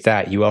do you get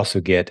that, you also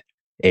get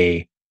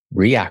a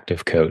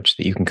reactive coach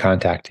that you can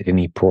contact at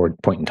any point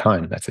in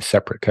time. That's a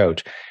separate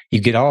coach. You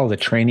get all the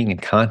training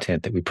and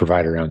content that we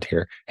provide around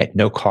here at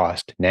no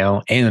cost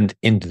now and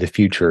into the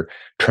future.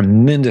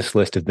 Tremendous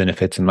list of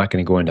benefits. I'm not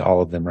going to go into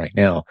all of them right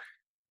now.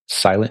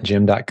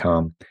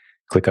 silentgym.com.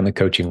 Click on the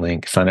coaching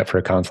link, sign up for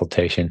a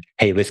consultation.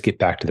 Hey, let's get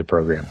back to the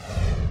program.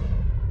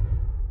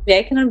 Yeah,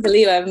 I cannot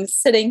believe I'm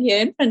sitting here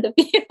in front of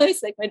you.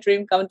 It's like my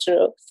dream come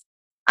true.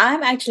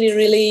 I'm actually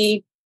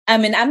really,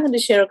 I'm going to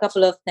share a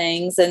couple of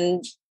things,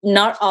 and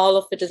not all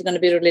of it is going to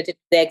be related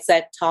to the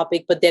exact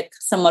topic, but they're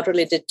somewhat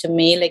related to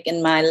me, like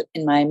in my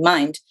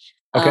mind.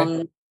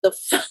 Okay.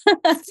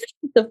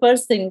 The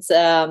first things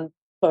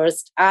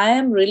first, I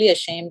am really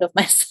ashamed of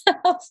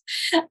myself.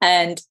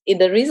 And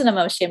the reason I'm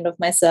ashamed of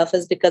myself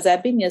is because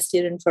I've been a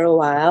student for a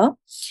while.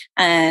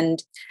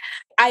 And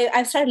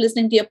I started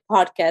listening to your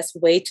podcast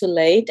way too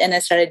late. And I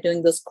started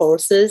doing those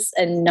courses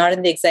and not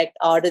in the exact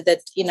order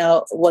that,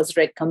 was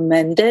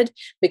recommended,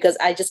 because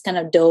I just kind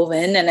of dove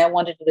in and I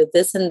wanted to do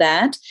this and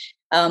that.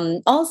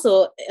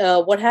 Also,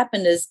 what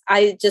happened is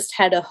I just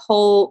had a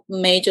whole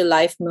major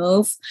life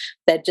move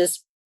that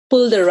just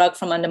pulled the rug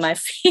from under my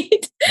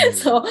feet.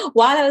 So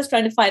while I was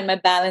trying to find my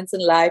balance in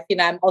life,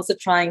 I'm also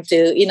trying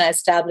to,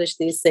 establish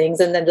these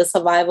things. And then the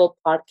survival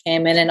part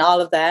came in and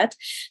all of that.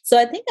 So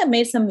I think I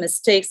made some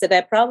mistakes that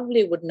I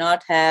probably would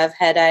not have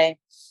had I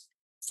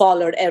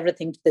followed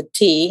everything to the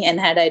T, and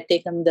had I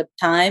taken the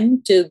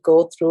time to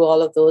go through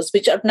all of those,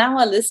 which are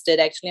now listed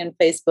actually on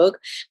Facebook,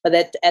 but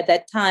at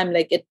that time,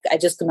 I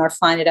just could not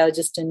find it. I was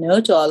just a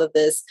no to all of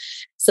this.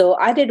 So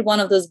I did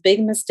one of those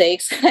big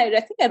mistakes. I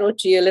think I wrote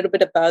to you a little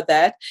bit about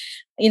that,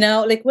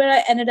 where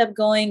I ended up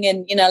going,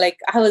 and,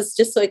 I was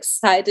just so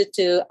excited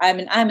I'm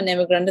an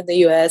immigrant in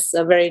the US,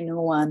 a very new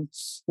one,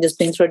 just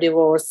been through a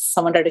divorce,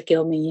 someone tried to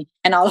kill me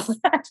and all of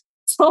that.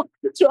 So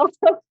it's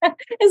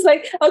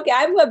like, okay,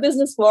 I'm a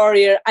business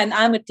warrior and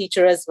I'm a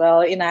teacher as well.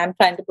 I'm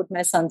trying to put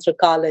my son through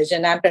college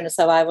and I'm trying to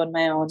survive on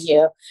my own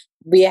here.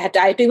 I had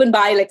to even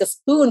buy a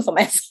spoon for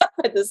myself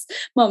at this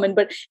moment.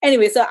 But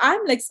anyway, so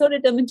I'm so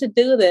determined to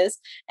do this.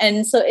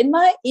 And so in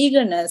my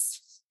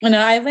eagerness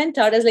I went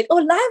out, I was like, oh,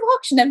 live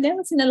auction. I've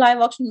never seen a live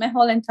auction my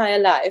whole entire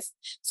life.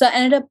 So I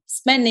ended up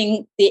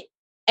spending the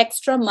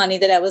extra money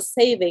that I was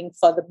saving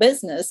for the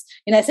business.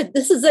 And I said,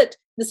 this is it.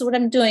 This is what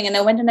I'm doing. And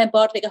I went and I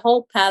bought like a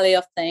whole pallet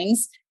of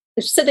things.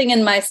 It's sitting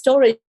in my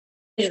storage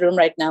room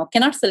right now.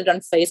 Cannot sell it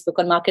on Facebook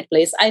or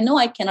Marketplace. I know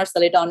I cannot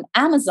sell it on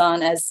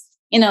Amazon as,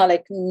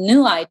 like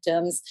new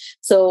items.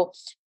 So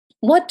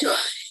what do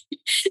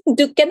I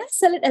do? Can I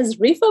sell it as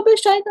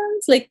refurbished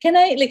items? I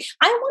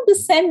want to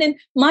send in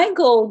my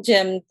goal,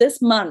 Jim,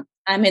 this month.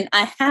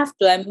 I have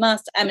to, I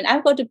must.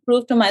 I've got to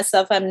prove to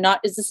myself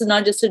this is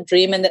not just a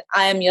dream and that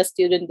I am your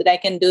student, that I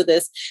can do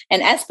this.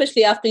 And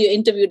especially after you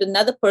interviewed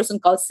another person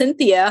called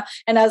Cynthia,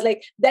 and I was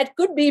like, that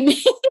could be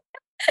me.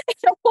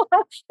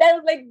 That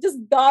was like just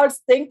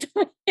God's thing to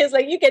me. It's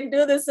like, you can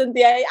do this,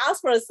 Cynthia. I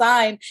asked for a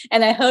sign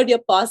and I heard your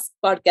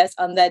podcast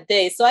on that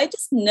day. So I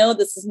just know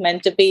this is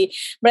meant to be.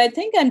 But I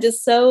think I'm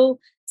just so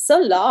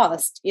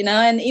lost,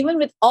 and even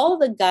with all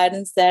the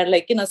guidance there,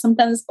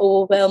 sometimes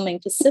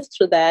overwhelming to sift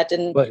through that.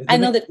 And I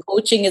know that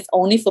coaching is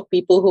only for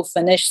people who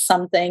finish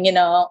something, and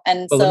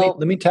let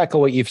me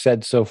tackle what you've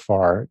said so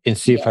far and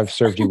see if I've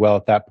served you well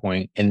at that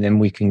point. And then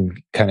we can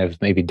kind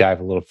of maybe dive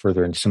a little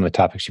further into some of the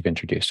topics you've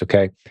introduced.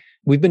 Okay.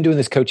 We've been doing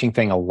this coaching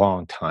thing a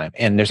long time.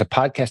 And there's a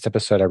podcast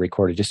episode I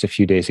recorded just a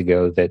few days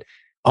ago that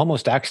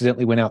almost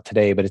accidentally went out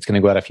today, but it's going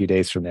to go out a few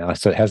days from now.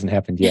 So it hasn't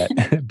happened yet.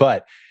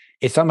 But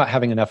it's talking about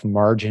having enough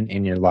margin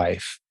in your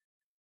life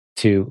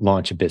to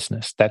launch a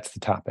business. That's the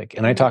topic.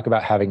 And I talk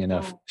about having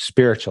enough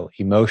spiritual,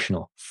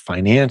 emotional,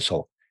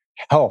 financial,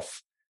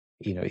 health.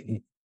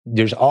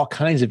 There's all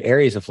kinds of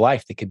areas of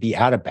life that could be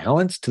out of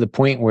balance to the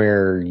point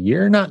where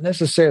you're not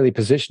necessarily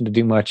positioned to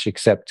do much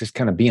except just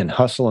kind of be in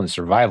hustle and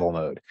survival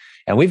mode.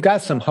 And we've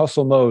got some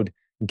hustle mode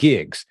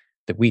gigs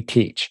that we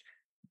teach.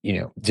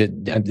 Just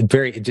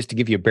to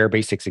give you a bare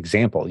basics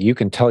example, you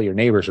can tell your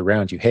neighbors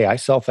around you, hey, I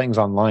sell things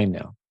online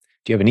now.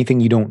 Do you have anything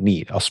you don't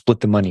need? I'll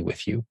split the money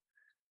with you.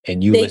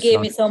 And they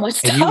gave me so much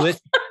stuff.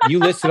 You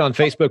list it on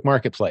Facebook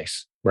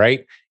Marketplace,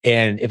 right?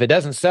 And if it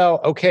doesn't sell,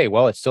 okay,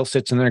 well, it still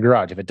sits in their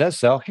garage. If it does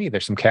sell, hey,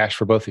 there's some cash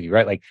for both of you,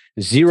 right? Like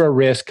zero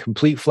risk,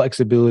 complete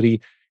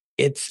flexibility.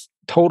 It's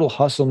total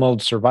hustle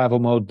mode, survival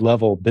mode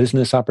level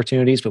business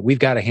opportunities, but we've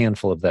got a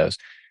handful of those.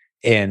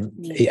 And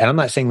I'm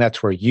not saying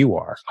that's where you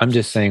are. I'm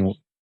just saying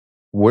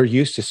we're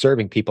used to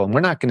serving people, and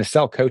we're not going to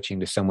sell coaching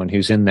to someone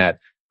who's in that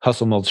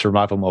hustle mode,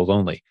 survival mode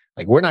only.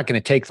 Like, we're not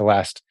going to take the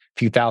last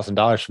few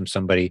 $1,000s from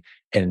somebody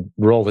and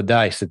roll the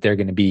dice that they're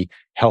going to be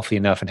healthy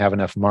enough and have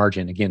enough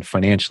margin, again,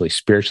 financially,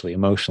 spiritually,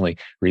 emotionally,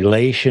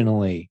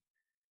 relationally,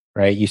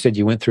 right? You said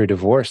you went through a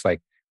divorce. Like,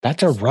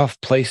 that's a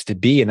rough place to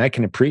be. And I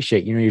can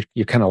appreciate,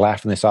 you're kind of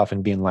laughing this off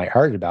and being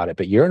lighthearted about it,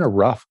 but you're in a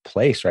rough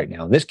place right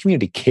now. And this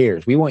community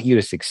cares. We want you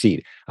to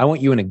succeed. I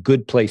want you in a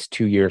good place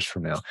 2 years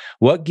from now.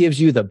 What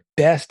gives you the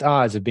best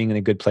odds of being in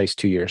a good place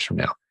 2 years from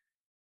now?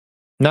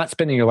 Not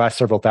spending your last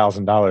several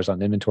 $1,000s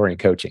on inventory and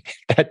coaching.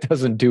 That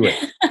doesn't do it.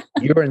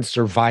 You're in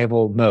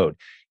survival mode.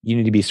 You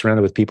need to be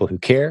surrounded with people who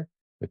care,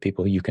 with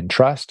people who you can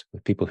trust,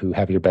 with people who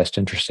have your best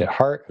interest at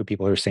heart, with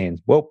people who are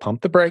saying, whoa,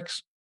 pump the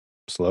brakes,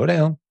 slow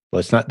down.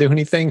 Let's not do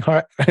anything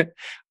hard.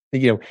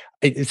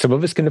 Some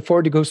of us can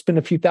afford to go spend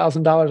a few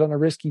 $1,000s on a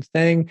risky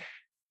thing.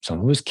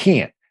 Some of us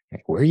can't.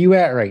 Where are you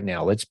at right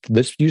now?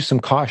 Let's use some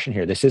caution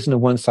here. This isn't a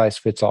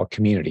one-size-fits-all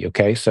community,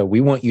 okay? So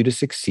we want you to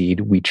succeed.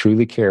 We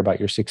truly care about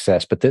your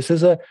success, but this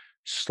is a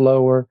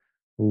slower,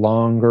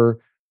 longer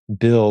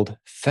build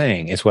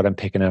thing is what I'm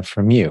picking up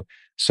from you.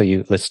 So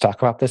let's talk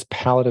about this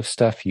palette of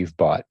stuff you've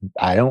bought.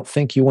 I don't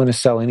think you want to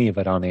sell any of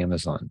it on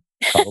Amazon.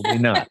 Probably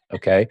not,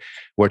 okay?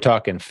 We're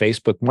talking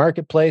Facebook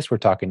Marketplace. We're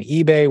talking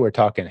eBay. We're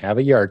talking have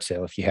a yard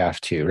sale if you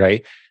have to,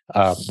 right?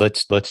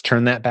 Let's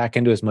turn that back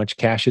into as much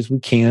cash as we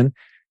can.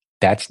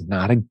 That's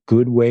not a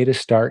good way to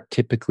start.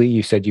 Typically,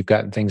 you said you've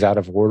gotten things out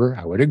of order.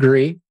 I would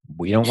agree.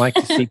 We don't like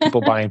to see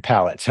people buying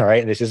pallets. All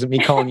right. This isn't me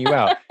calling you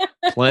out.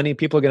 Plenty of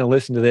people are going to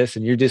listen to this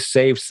and you just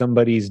saved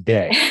somebody's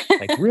day.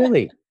 Like,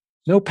 really?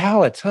 No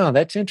pallets, huh?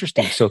 That's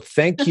interesting. So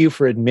thank you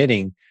for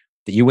admitting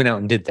that you went out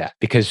and did that,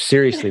 because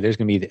seriously, there's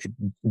going to be,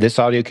 this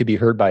audio could be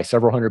heard by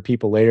several hundred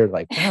people later.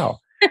 Like, wow,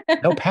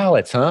 no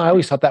pallets, huh? I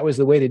always thought that was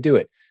the way to do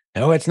it.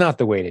 No, it's not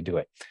the way to do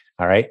it.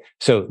 All right.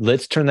 So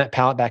let's turn that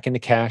pallet back into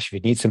cash. If you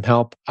need some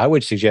help, I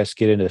would suggest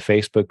get into the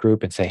Facebook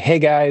group and say, hey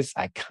guys,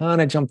 I kind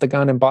of jumped the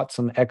gun and bought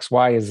some X,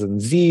 Y's and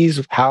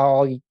Z's.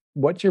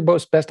 What's your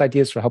best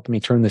ideas for helping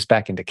me turn this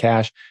back into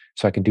cash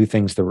so I can do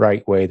things the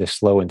right way, the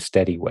slow and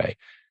steady way?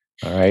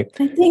 All right.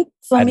 I think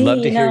I'd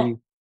love to hear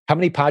you. How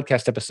many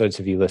podcast episodes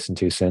have you listened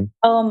to, Sin?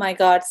 Oh my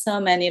God,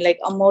 so many, like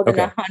more than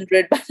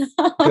 100.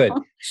 Good.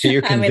 So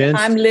you're convinced.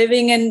 I'm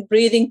living and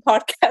breathing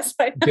podcasts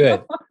right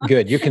now.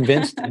 Good. You're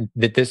convinced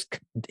that this.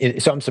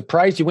 So I'm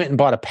surprised you went and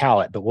bought a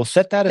pallet, but we'll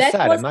set that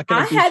aside. I'm not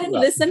going to. I hadn't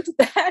listened to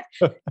that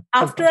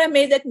after I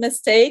made that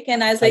mistake,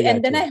 and I was like,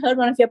 and then I heard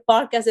one of your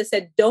podcasts that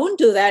said, "Don't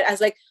do that." I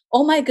was like,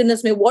 oh my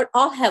goodness me, what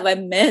all have I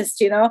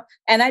missed?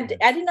 And I did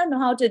not know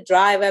how to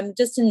drive. I'm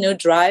just a new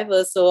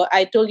driver, so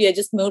I told you I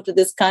just moved to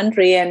this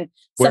country, and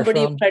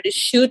somebody tried to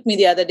shoot me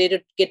the other day to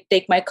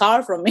take my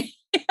car from me.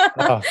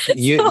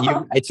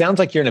 It sounds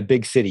like you're in a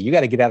big city. You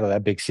got to get out of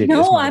that big city.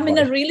 No, I'm in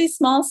a really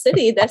small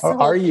city. That's the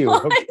whole Are you?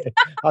 point. Okay.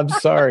 I'm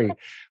sorry.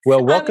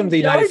 Well, welcome to the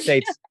United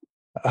States.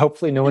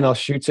 Hopefully no one else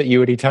shoots at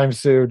you anytime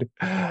soon.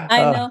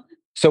 I know.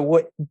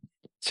 So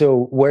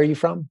where are you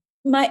from?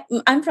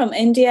 I'm from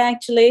India,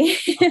 actually.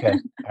 Okay.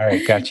 All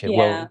right. Gotcha. Yeah.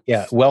 Well,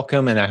 yeah,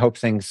 welcome. And I hope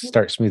things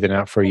start smoothing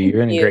out for you.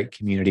 You're in a great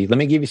community. Let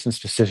me give you some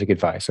specific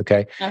advice.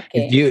 Okay.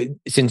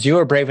 Since you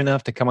are brave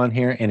enough to come on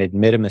here and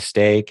admit a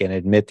mistake and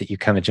admit that you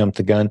kind of jumped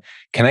the gun,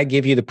 can I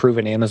give you the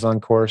Proven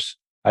Amazon course?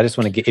 I just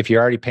want to get, if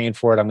you're already paying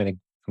for it, I'm going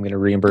to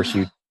reimburse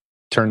you.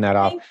 Turn that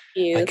off.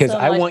 Because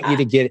I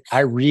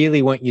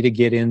really want you to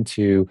get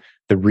into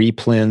the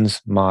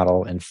replens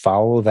model and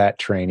follow that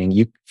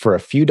training. For a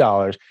few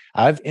dollars,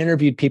 I've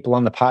interviewed people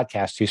on the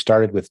podcast who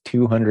started with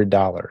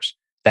 $200.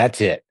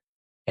 That's it.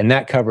 And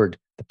that covered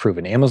the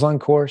Proven Amazon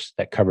course,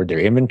 that covered their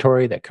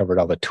inventory, that covered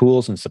all the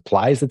tools and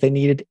supplies that they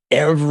needed,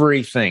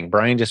 everything.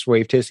 Brian just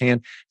waved his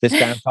hand. This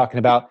guy I'm talking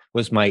about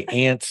was my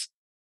aunt's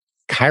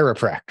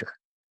chiropractor,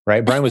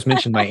 right? Brian was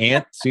mentioning my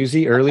aunt,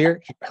 Susie,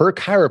 earlier. Her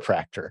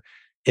chiropractor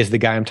is the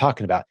guy I'm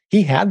talking about.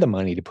 He had the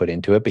money to put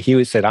into it, but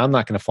he said, I'm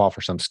not going to fall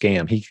for some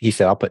scam. He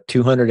said, I'll put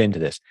 200 into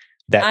this.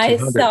 I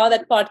saw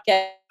that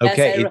podcast.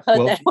 Okay.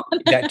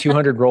 That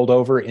 200 rolled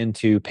over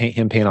into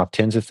him paying off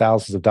tens of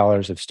thousands of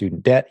dollars of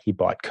student debt. He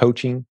bought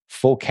coaching,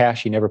 full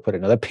cash. He never put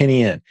another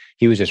penny in.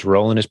 He was just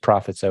rolling his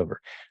profits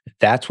over.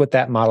 That's what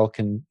that model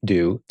can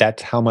do.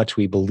 That's how much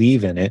we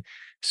believe in it.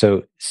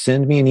 So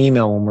send me an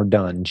email when we're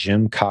done,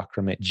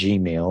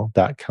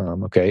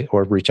 jimcockram@gmail.com. Okay.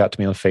 Or reach out to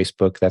me on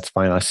Facebook. That's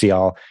fine.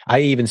 I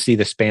even see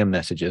the spam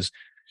messages.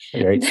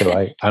 Right.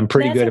 So I'm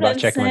pretty good about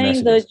checking my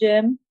messages. Though,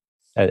 Jim.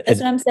 That's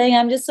what I'm saying.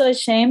 I'm just so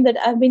ashamed that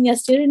I've been your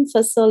student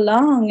for so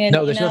long. And,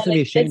 no, there's nothing to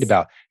be ashamed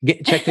about.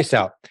 Check this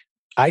out.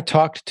 I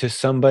talked to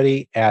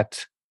somebody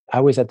I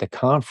was at the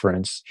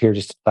conference here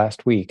just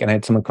last week, and I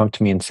had someone come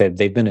to me and said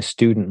they've been a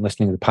student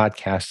listening to the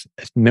podcast,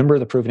 a member of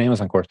the Proven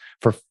Amazon course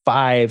for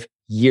 5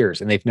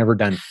 years, and they've never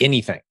done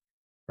anything.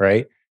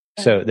 Right.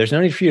 So there's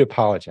no need for you to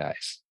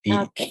apologize.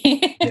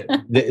 Okay.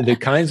 the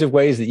kinds of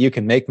ways that you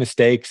can make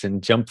mistakes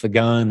and jump the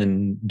gun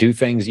and do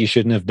things you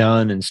shouldn't have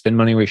done and spend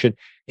money where you should,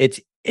 it's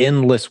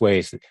endless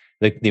ways.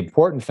 The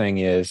important thing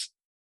is,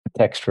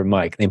 text from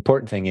Mike, the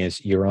important thing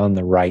is you're on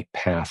the right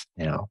path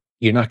now.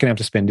 You're not going to have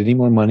to spend any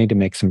more money to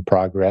make some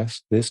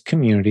progress. This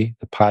community,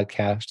 the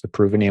podcast, the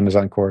Proven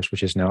Amazon course,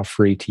 which is now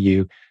free to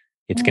you,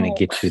 it's going to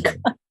get you there.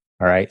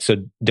 All right. So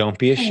don't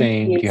be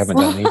ashamed. You haven't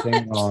done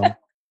anything wrong.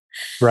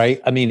 Right.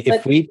 I mean,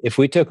 if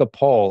we took a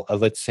poll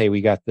of, let's say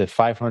we got the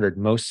 500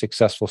 most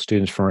successful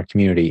students from our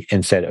community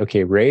and said,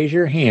 okay, raise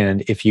your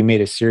hand if you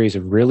made a series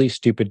of really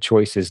stupid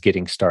choices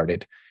getting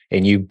started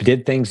and you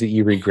did things that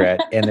you regret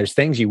and there's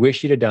things you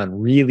wish you'd have done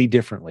really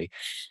differently.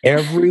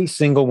 Every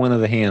single one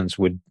of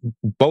the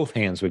both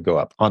hands would go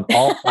up on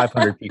all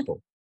 500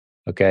 people.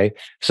 Okay.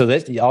 So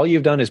that's all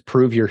you've done is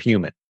prove you're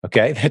human.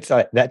 Okay. That's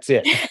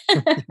it.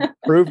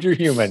 Proved you're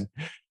human.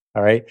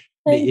 All right.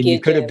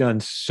 You could have done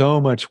so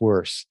much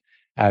worse.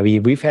 I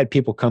mean, we've had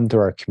people come to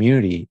our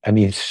community. I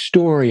mean,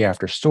 story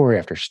after story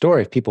after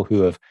story of people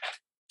who have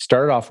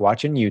started off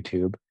watching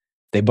YouTube.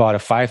 They bought a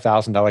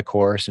 $5,000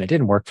 course and it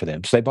didn't work for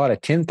them. So they bought a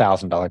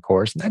 $10,000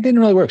 course and that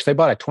didn't really work. So they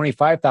bought a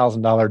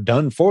 $25,000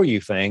 done for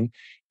you thing.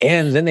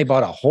 And then they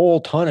bought a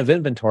whole ton of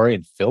inventory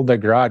and filled their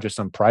garage with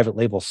some private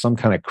label, some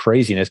kind of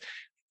craziness,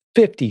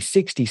 $50,000,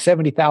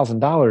 $60,000,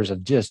 $70,000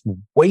 of just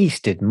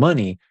wasted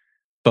money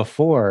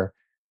before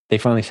they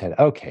finally said,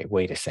 okay,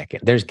 wait a second.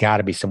 There's got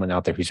to be someone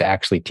out there who's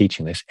actually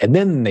teaching this. And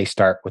then they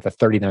start with a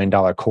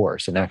 $39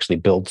 course and actually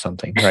build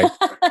something, right?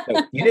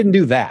 So you didn't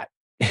do that.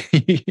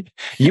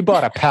 You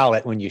bought a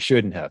pallet when you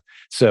shouldn't have.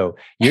 So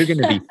you're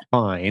going to be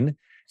fine.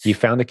 You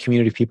found a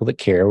community of people that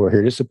care. We're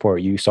here to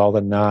support you. You saw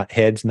the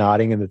heads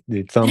nodding and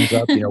the thumbs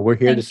up. We're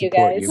here to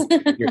support you.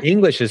 Your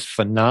English is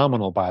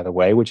phenomenal, by the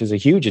way, which is a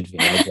huge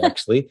advantage,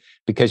 actually,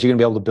 because you're going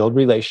to be able to build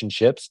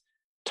relationships.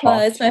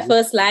 It's my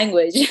first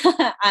language.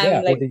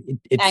 I'm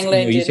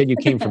Anglo-Indian. You said you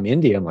came from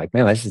India. I'm like,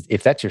 man,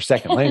 if that's your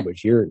second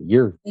language, you're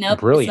brilliant.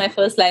 It's my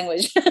first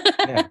language.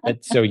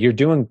 So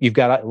you've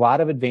got a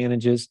lot of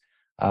advantages.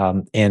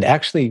 And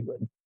actually,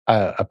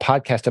 a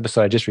podcast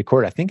episode I just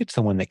recorded, I think it's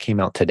the one that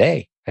came out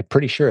today. I'm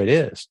pretty sure it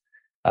is,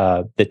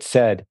 that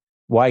said,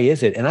 why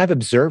is it? And I've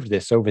observed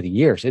this over the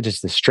years. It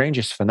is the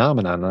strangest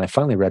phenomenon. And I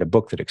finally read a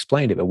book that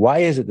explained it. But why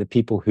is it that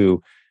people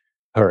who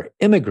are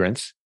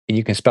immigrants, and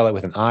you can spell it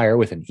with an I or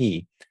with an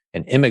E,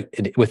 and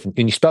when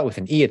you spell it with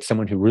an E, it's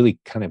someone who really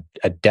kind of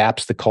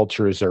adapts the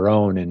culture as their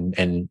own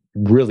and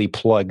really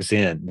plugs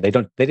in. They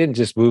didn't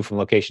just move from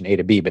location A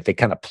to B, but they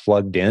kind of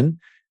plugged in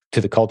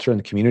to the culture and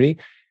the community.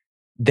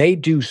 They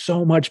do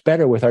so much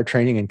better with our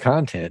training and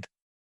content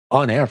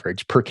on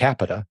average per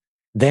capita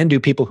than do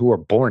people who are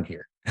born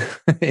here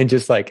and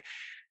just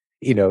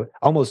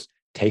almost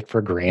take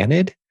for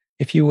granted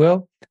if you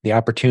will, the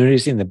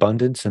opportunities and the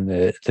abundance and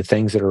the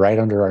things that are right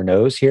under our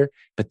nose here,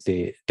 but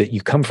that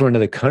you come from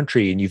another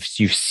country and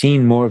you've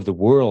seen more of the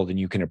world and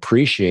you can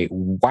appreciate,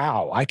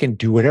 wow, I can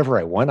do whatever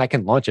I want. I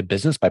can launch a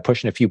business by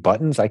pushing a few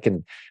buttons. I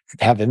can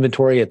have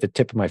inventory at the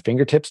tip of my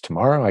fingertips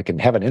tomorrow. I can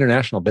have an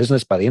international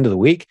business by the end of the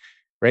week,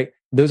 right?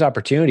 Those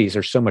opportunities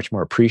are so much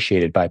more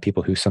appreciated by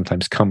people who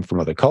sometimes come from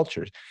other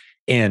cultures.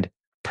 And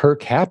per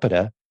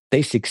capita,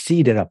 they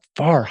succeed at a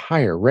far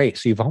higher rate.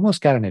 So you've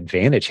almost got an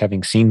advantage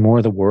having seen more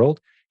of the world,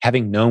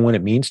 having known what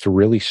it means to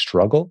really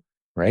struggle,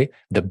 right?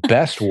 The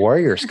best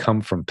warriors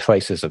come from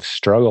places of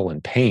struggle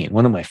and pain.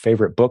 One of my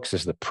favorite books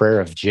is The Prayer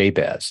of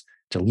Jabez.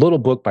 It's a little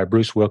book by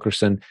Bruce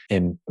Wilkerson.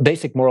 And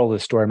basic moral of the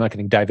story, I'm not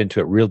going to dive into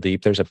it real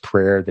deep. There's a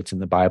prayer that's in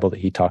the Bible that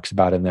he talks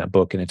about in that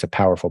book, and it's a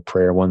powerful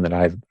prayer, one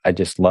that I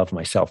just love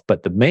myself.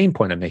 But the main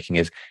point I'm making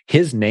is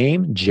his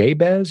name,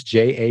 Jabez,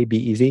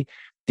 Jabez,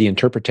 the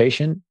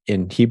interpretation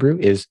in Hebrew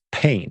is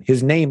pain.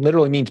 His name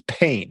literally means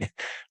pain.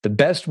 The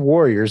best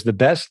warriors, the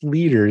best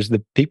leaders,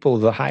 the people of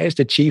the highest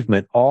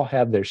achievement all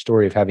have their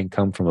story of having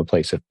come from a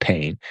place of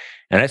pain.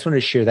 And I just wanted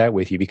to share that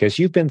with you because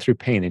you've been through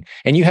pain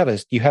and you have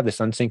this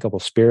unsinkable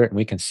spirit and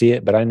we can see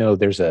it, but I know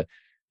there's a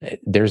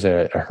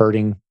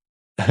hurting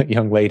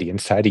young lady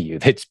inside of you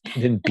that's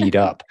been beat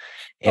up.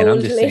 And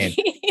I'm just saying,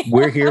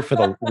 we're here for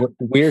the long term.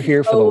 We're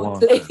here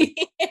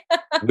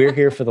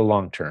for the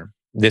long term.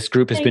 This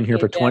group has been here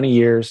for 20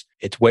 years.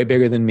 It's way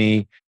bigger than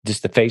me.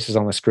 Just the faces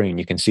on the screen.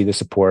 You can see the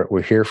support.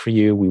 We're here for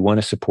you. We want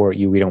to support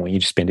you. We don't want you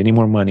to spend any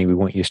more money. We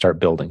want you to start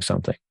building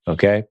something.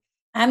 Okay.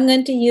 I'm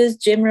going to use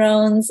Jim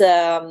Rohn's,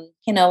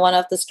 one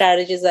of the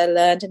strategies I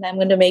learned, and I'm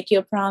going to make you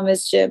a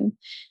promise, Jim,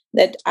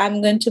 that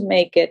I'm going to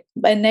make it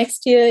by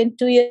next year, in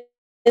 2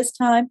 years'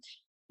 time.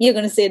 You're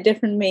going to see a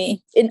different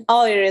me in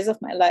all areas of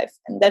my life.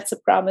 And that's a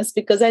promise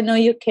because I know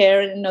you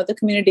care and I know the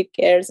community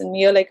cares and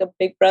you're like a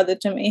big brother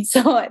to me.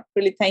 So I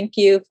really thank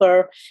you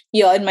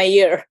you're in my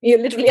ear. You're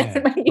literally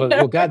in my ear.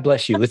 Well, God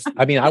bless you.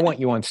 I want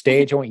you on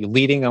stage. I want you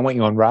leading. I want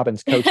you on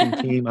Robin's coaching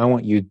team. I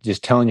want you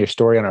just telling your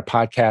story on our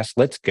podcast.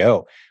 Let's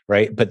go.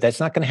 Right. But that's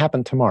not going to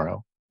happen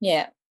tomorrow.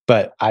 Yeah.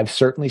 But I've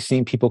certainly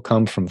seen people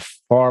come from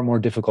far more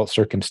difficult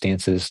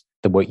circumstances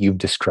than what you've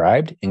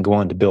described and go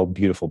on to build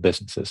beautiful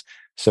businesses.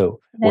 So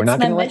we're not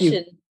going to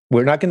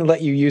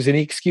let you use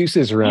any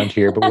excuses around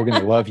here, but we're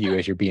going to love you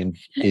as you're being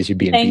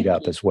beat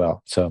up as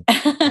well. So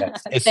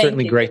it's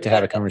certainly great to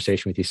have a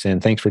conversation with you, Sin.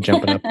 Thanks for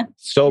jumping up.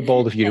 So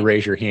bold of you to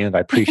raise your hand. I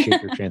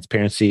appreciate your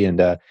transparency.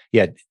 And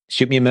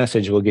shoot me a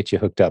message. We'll get you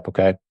hooked up.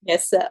 Okay.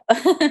 Yes, sir.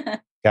 God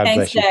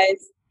bless you.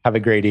 Guys. Have a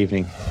great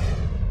evening.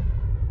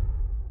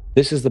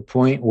 This is the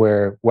point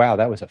where, wow,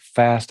 that was a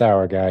fast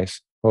hour,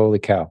 guys. Holy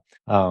cow.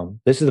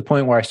 This is the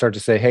point where I start to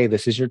say, hey,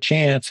 this is your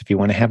chance. If you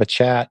want to have a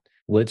chat,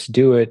 let's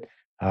do it.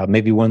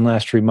 Maybe one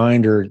last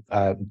reminder,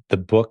 the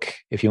book,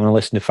 if you want to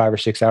listen to 5 or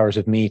 6 hours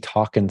of me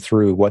talking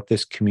through what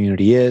this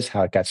community is,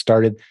 how it got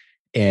started,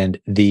 and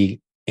the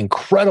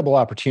incredible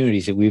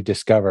opportunities that we've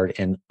discovered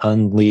and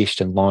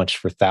unleashed and launched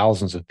for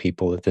thousands of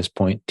people at this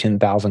point,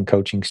 10,000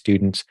 coaching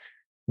students,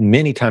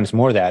 many times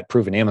more that,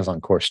 proven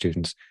Amazon course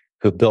students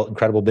who've built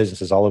incredible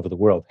businesses all over the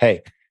world.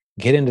 Hey,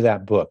 get into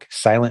that book.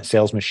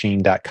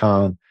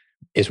 SilentSalesMachine.com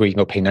is where you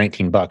can go pay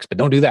 $19, but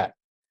don't do that.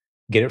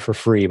 Get it for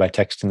free by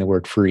texting the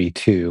word free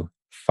to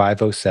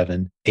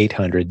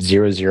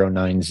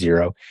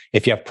 507-800-0090.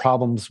 If you have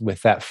problems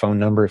with that phone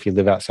number, if you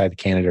live outside the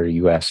Canada or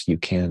US, you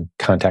can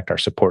contact our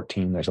support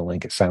team. There's a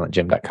link at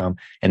silentjim.com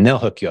and they'll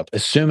hook you up,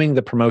 assuming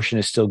the promotion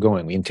is still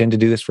going. We intend to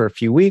do this for a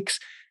few weeks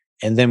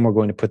and then we're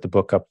going to put the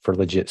book up for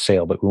legit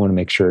sale, but we want to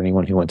make sure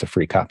anyone who wants a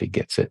free copy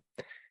gets it.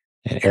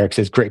 And Eric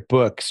says, great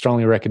book.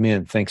 Strongly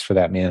recommend. Thanks for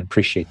that, man.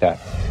 Appreciate that.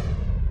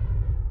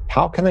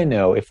 How can I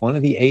know if one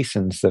of the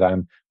ASINs that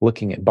I'm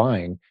looking at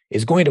buying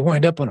is going to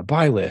wind up on a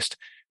buy list,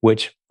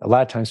 which a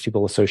lot of times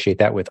people associate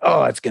that with,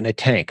 oh, it's going to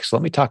tank. So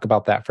let me talk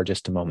about that for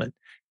just a moment.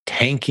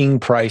 Tanking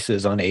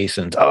prices on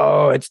ASINs.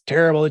 Oh, it's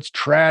terrible. It's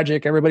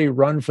tragic. Everybody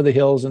run for the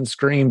hills and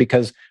scream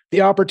because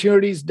the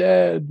opportunity's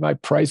dead. My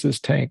price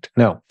is tanked.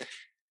 No,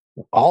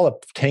 all a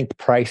tanked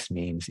price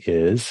means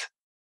is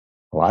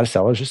a lot of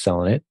sellers are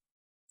selling it,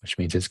 which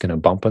means it's going to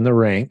bump in the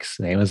ranks.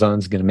 And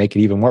Amazon's going to make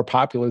it even more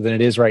popular than it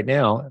is right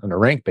now on a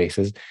rank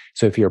basis.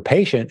 So if you're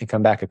patient and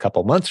come back a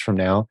couple months from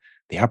now,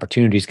 the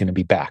opportunity is going to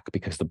be back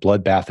because the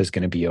bloodbath is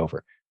going to be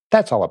over.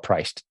 That's all a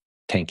price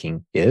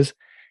tanking is.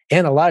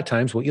 And a lot of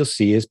times what you'll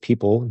see is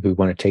people who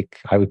want to take,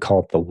 I would call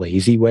it the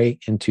lazy way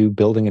into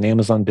building an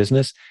Amazon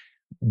business.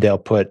 They'll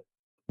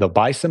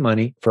buy some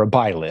money for a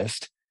buy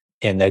list.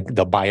 And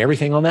they'll buy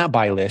everything on that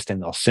buy list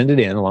and they'll send it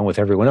in along with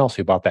everyone else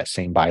who bought that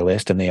same buy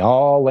list. And they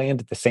all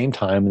land at the same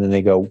time. And then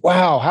they go,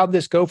 wow, how'd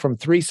this go from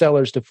 3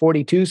 sellers to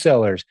 42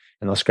 sellers?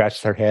 And they'll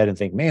scratch their head and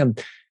think, man,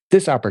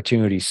 this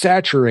opportunity's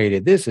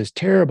saturated. This is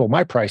terrible.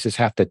 My prices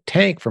have to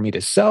tank for me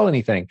to sell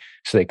anything.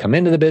 So they come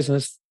into the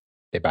business,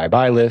 they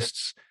buy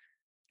lists,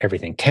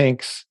 everything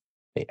tanks.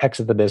 They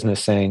exit the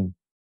business saying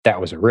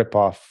that was a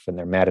ripoff. And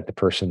they're mad at the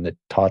person that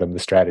taught them the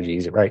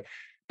strategies, right?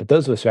 But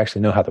those of us who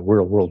actually know how the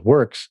real world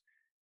works,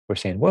 we're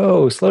saying,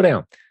 whoa, slow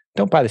down.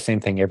 Don't buy the same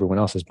thing everyone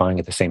else is buying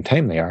at the same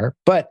time they are.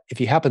 But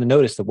if you happen to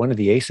notice that one of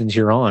the ASINs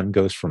you're on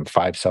goes from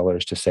 5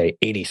 sellers to, say,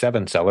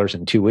 87 sellers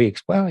in 2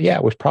 weeks, well, yeah,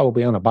 it was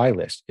probably on a buy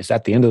list. Is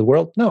that the end of the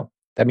world? No.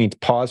 That means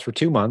pause for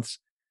 2 months,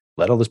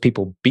 let all those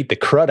people beat the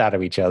crud out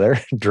of each other,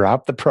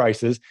 drop the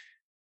prices.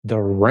 The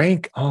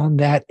rank on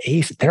that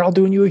ASIN, they're all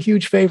doing you a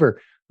huge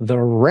favor. The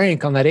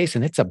rank on that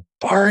ASIN, it's a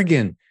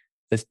bargain.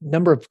 The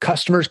number of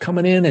customers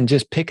coming in and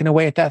just picking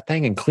away at that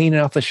thing and cleaning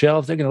off the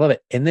shelves, they're going to love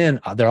it. And then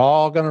they're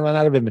all going to run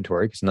out of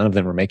inventory because none of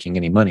them are making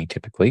any money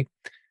typically.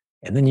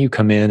 And then you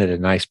come in at a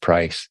nice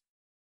price.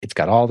 It's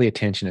got all the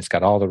attention. It's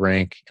got all the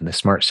rank. And the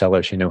smart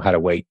sellers who know how to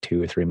wait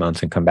 2 or 3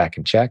 months and come back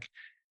and check.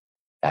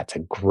 That's a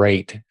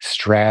great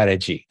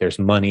strategy. There's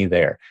money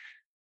there.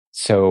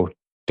 So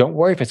don't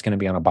worry if it's going to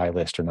be on a buy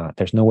list or not.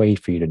 There's no way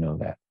for you to know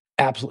that.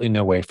 Absolutely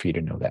no way for you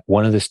to know that.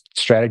 One of the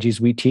strategies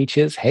we teach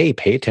is, hey,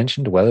 pay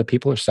attention to whether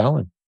people are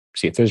selling.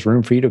 See if there's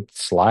room for you to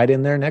slide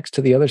in there next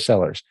to the other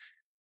sellers.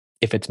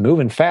 If it's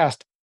moving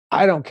fast,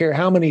 I don't care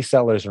how many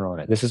sellers are on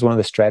it. This is one of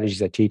the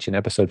strategies I teach in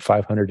episode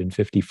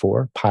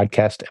 554,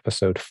 podcast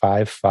episode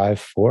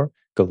 554.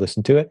 Go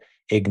listen to it.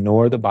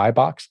 Ignore the buy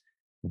box.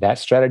 That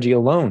strategy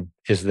alone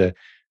is the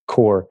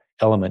core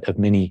element of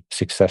many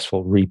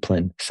successful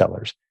replen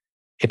sellers.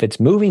 If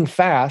it's moving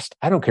fast,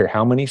 I don't care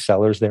how many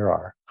sellers there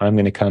are. I'm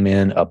going to come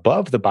in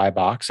above the buy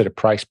box at a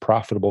price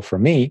profitable for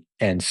me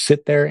and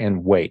sit there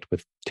and wait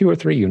with 2 or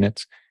 3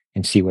 units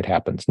and see what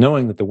happens.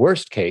 Knowing that the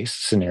worst case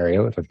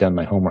scenario, if I've done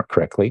my homework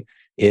correctly,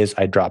 is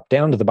I drop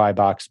down to the buy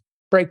box,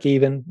 break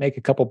even, make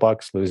a couple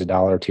bucks, lose $1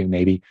 or $2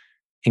 maybe,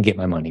 and get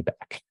my money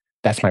back.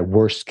 That's my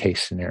worst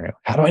case scenario.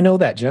 How do I know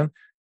that, Jim?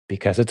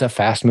 Because it's a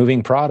fast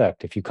moving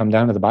product. If you come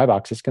down to the buy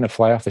box, it's going to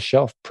fly off the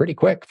shelf pretty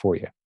quick for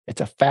you.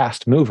 It's a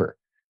fast mover.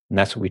 And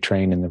that's what we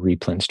train in the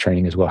replens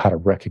training as well, how to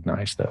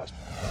recognize those.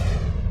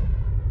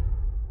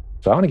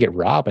 So I want to get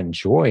Robin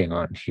Joy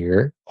on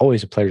here.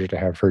 Always a pleasure to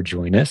have her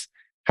join us.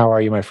 How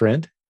are you, my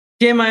friend?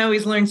 Jim, I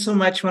always learn so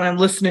much when I'm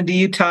listening to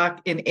you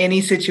talk in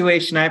any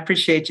situation. I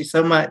appreciate you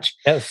so much.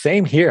 Yeah,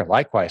 same here.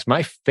 Likewise.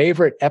 My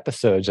favorite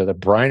episodes are the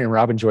Brian and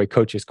Robin Joy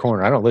Coach's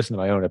Corner. I don't listen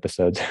to my own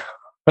episodes.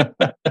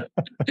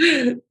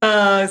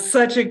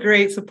 Such a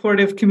great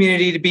supportive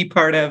community to be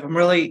part of. I'm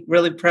really,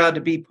 really proud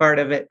to be part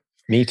of it.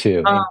 Me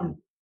too.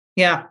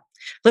 Yeah.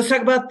 Let's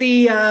talk about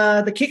the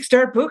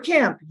Kickstart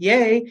Bootcamp.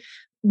 Yay.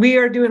 We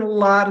are doing a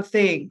lot of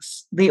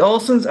things. The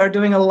Olsons are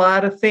doing a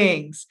lot of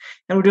things,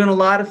 and we're doing a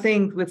lot of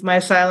things with my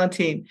silent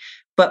team.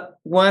 But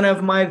one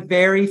of my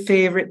very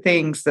favorite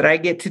things that I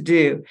get to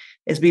do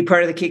is be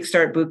part of the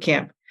Kickstart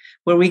Bootcamp,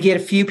 where we get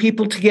a few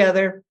people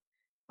together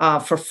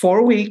for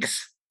 4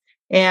 weeks,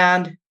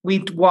 and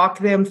we walk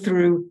them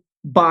through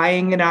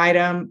buying an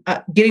item,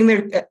 getting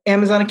their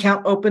Amazon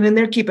account open and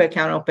their Keep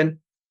account open,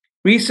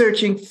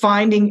 researching,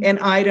 finding an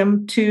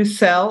item to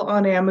sell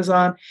on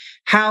Amazon.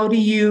 How do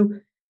you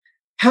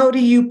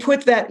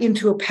put that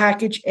into a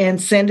package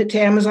and send it to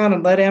Amazon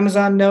and let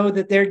Amazon know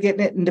that they're getting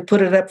it and to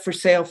put it up for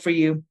sale for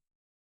you?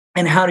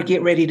 And how to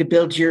get ready to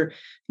build your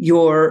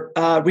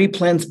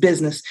replens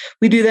business.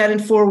 We do that in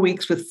 4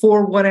 weeks with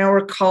 4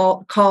 1-hour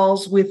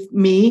calls with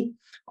me,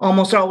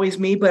 almost always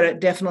me, but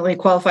definitely a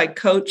qualified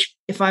coach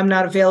if I'm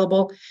not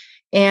available.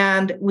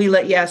 And we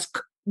let you ask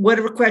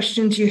whatever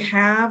questions you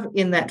have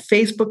in that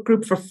Facebook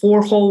group for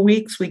 4 whole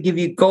weeks. We give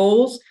you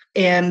goals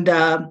and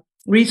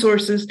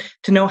resources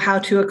to know how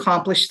to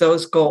accomplish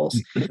those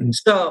goals.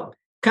 So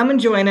come and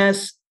join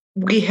us.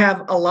 We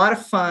have a lot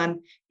of fun,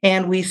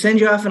 and we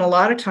send you off. And a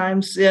lot of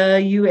times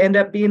you end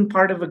up being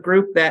part of a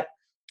group that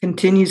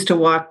continues to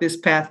walk this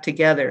path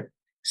together.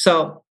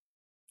 So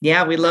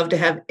yeah, we'd love to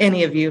have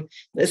any of you.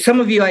 Some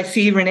of you, I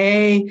see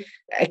Renee.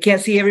 I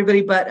can't see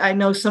everybody, but I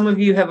know some of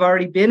you have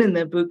already been in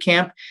the boot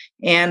camp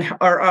and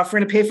are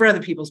offering to pay for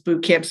other people's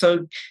boot camp.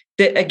 So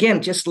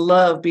again, just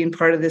love being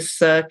part of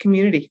this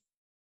community.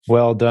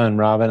 Well done,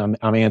 Robin.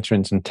 I'm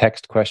answering some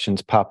text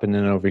questions popping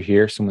in over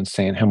here. Someone's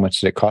saying, how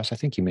much did it cost? I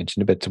think you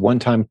mentioned it, but it's a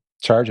one-time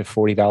charge of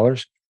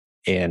 $40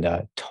 and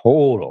a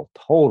total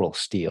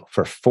steal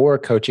for 4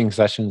 coaching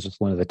sessions with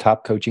one of the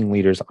top coaching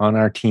leaders on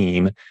our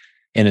team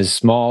in a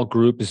small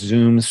group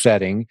Zoom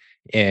setting.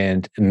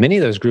 And many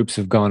of those groups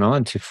have gone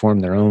on to form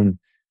their own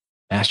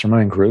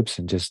mastermind groups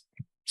and just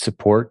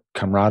support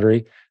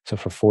camaraderie. So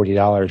for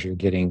 $40, you're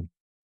getting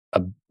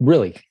a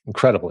really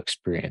incredible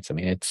experience. I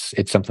mean,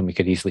 it's something we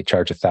could easily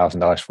charge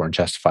 $1,000 for and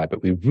justify,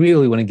 but we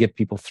really want to get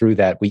people through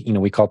that.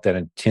 We call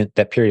it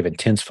that period of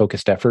intense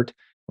focused effort.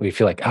 We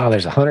feel like, oh,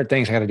 there's 100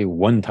 things I got to do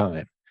one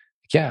time.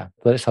 Yeah,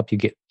 let us help you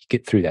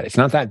get through that. It's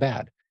not that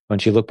bad.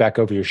 Once you look back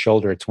over your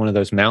shoulder, it's one of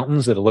those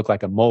mountains that'll look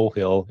like a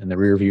molehill in the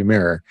rearview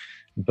mirror,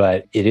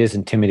 but it is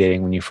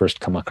intimidating when you first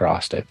come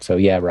across it. So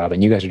yeah,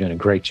 Robin, you guys are doing a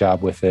great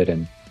job with it,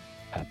 and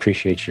I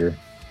appreciate your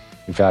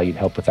valued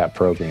help with that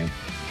program.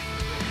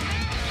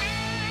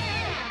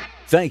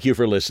 Thank you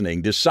for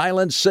listening to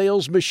Silent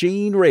Sales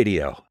Machine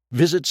Radio.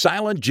 Visit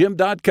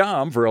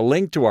silentjim.com for a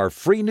link to our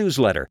free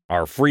newsletter,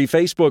 our free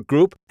Facebook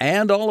group,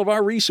 and all of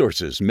our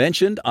resources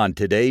mentioned on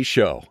today's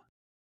show.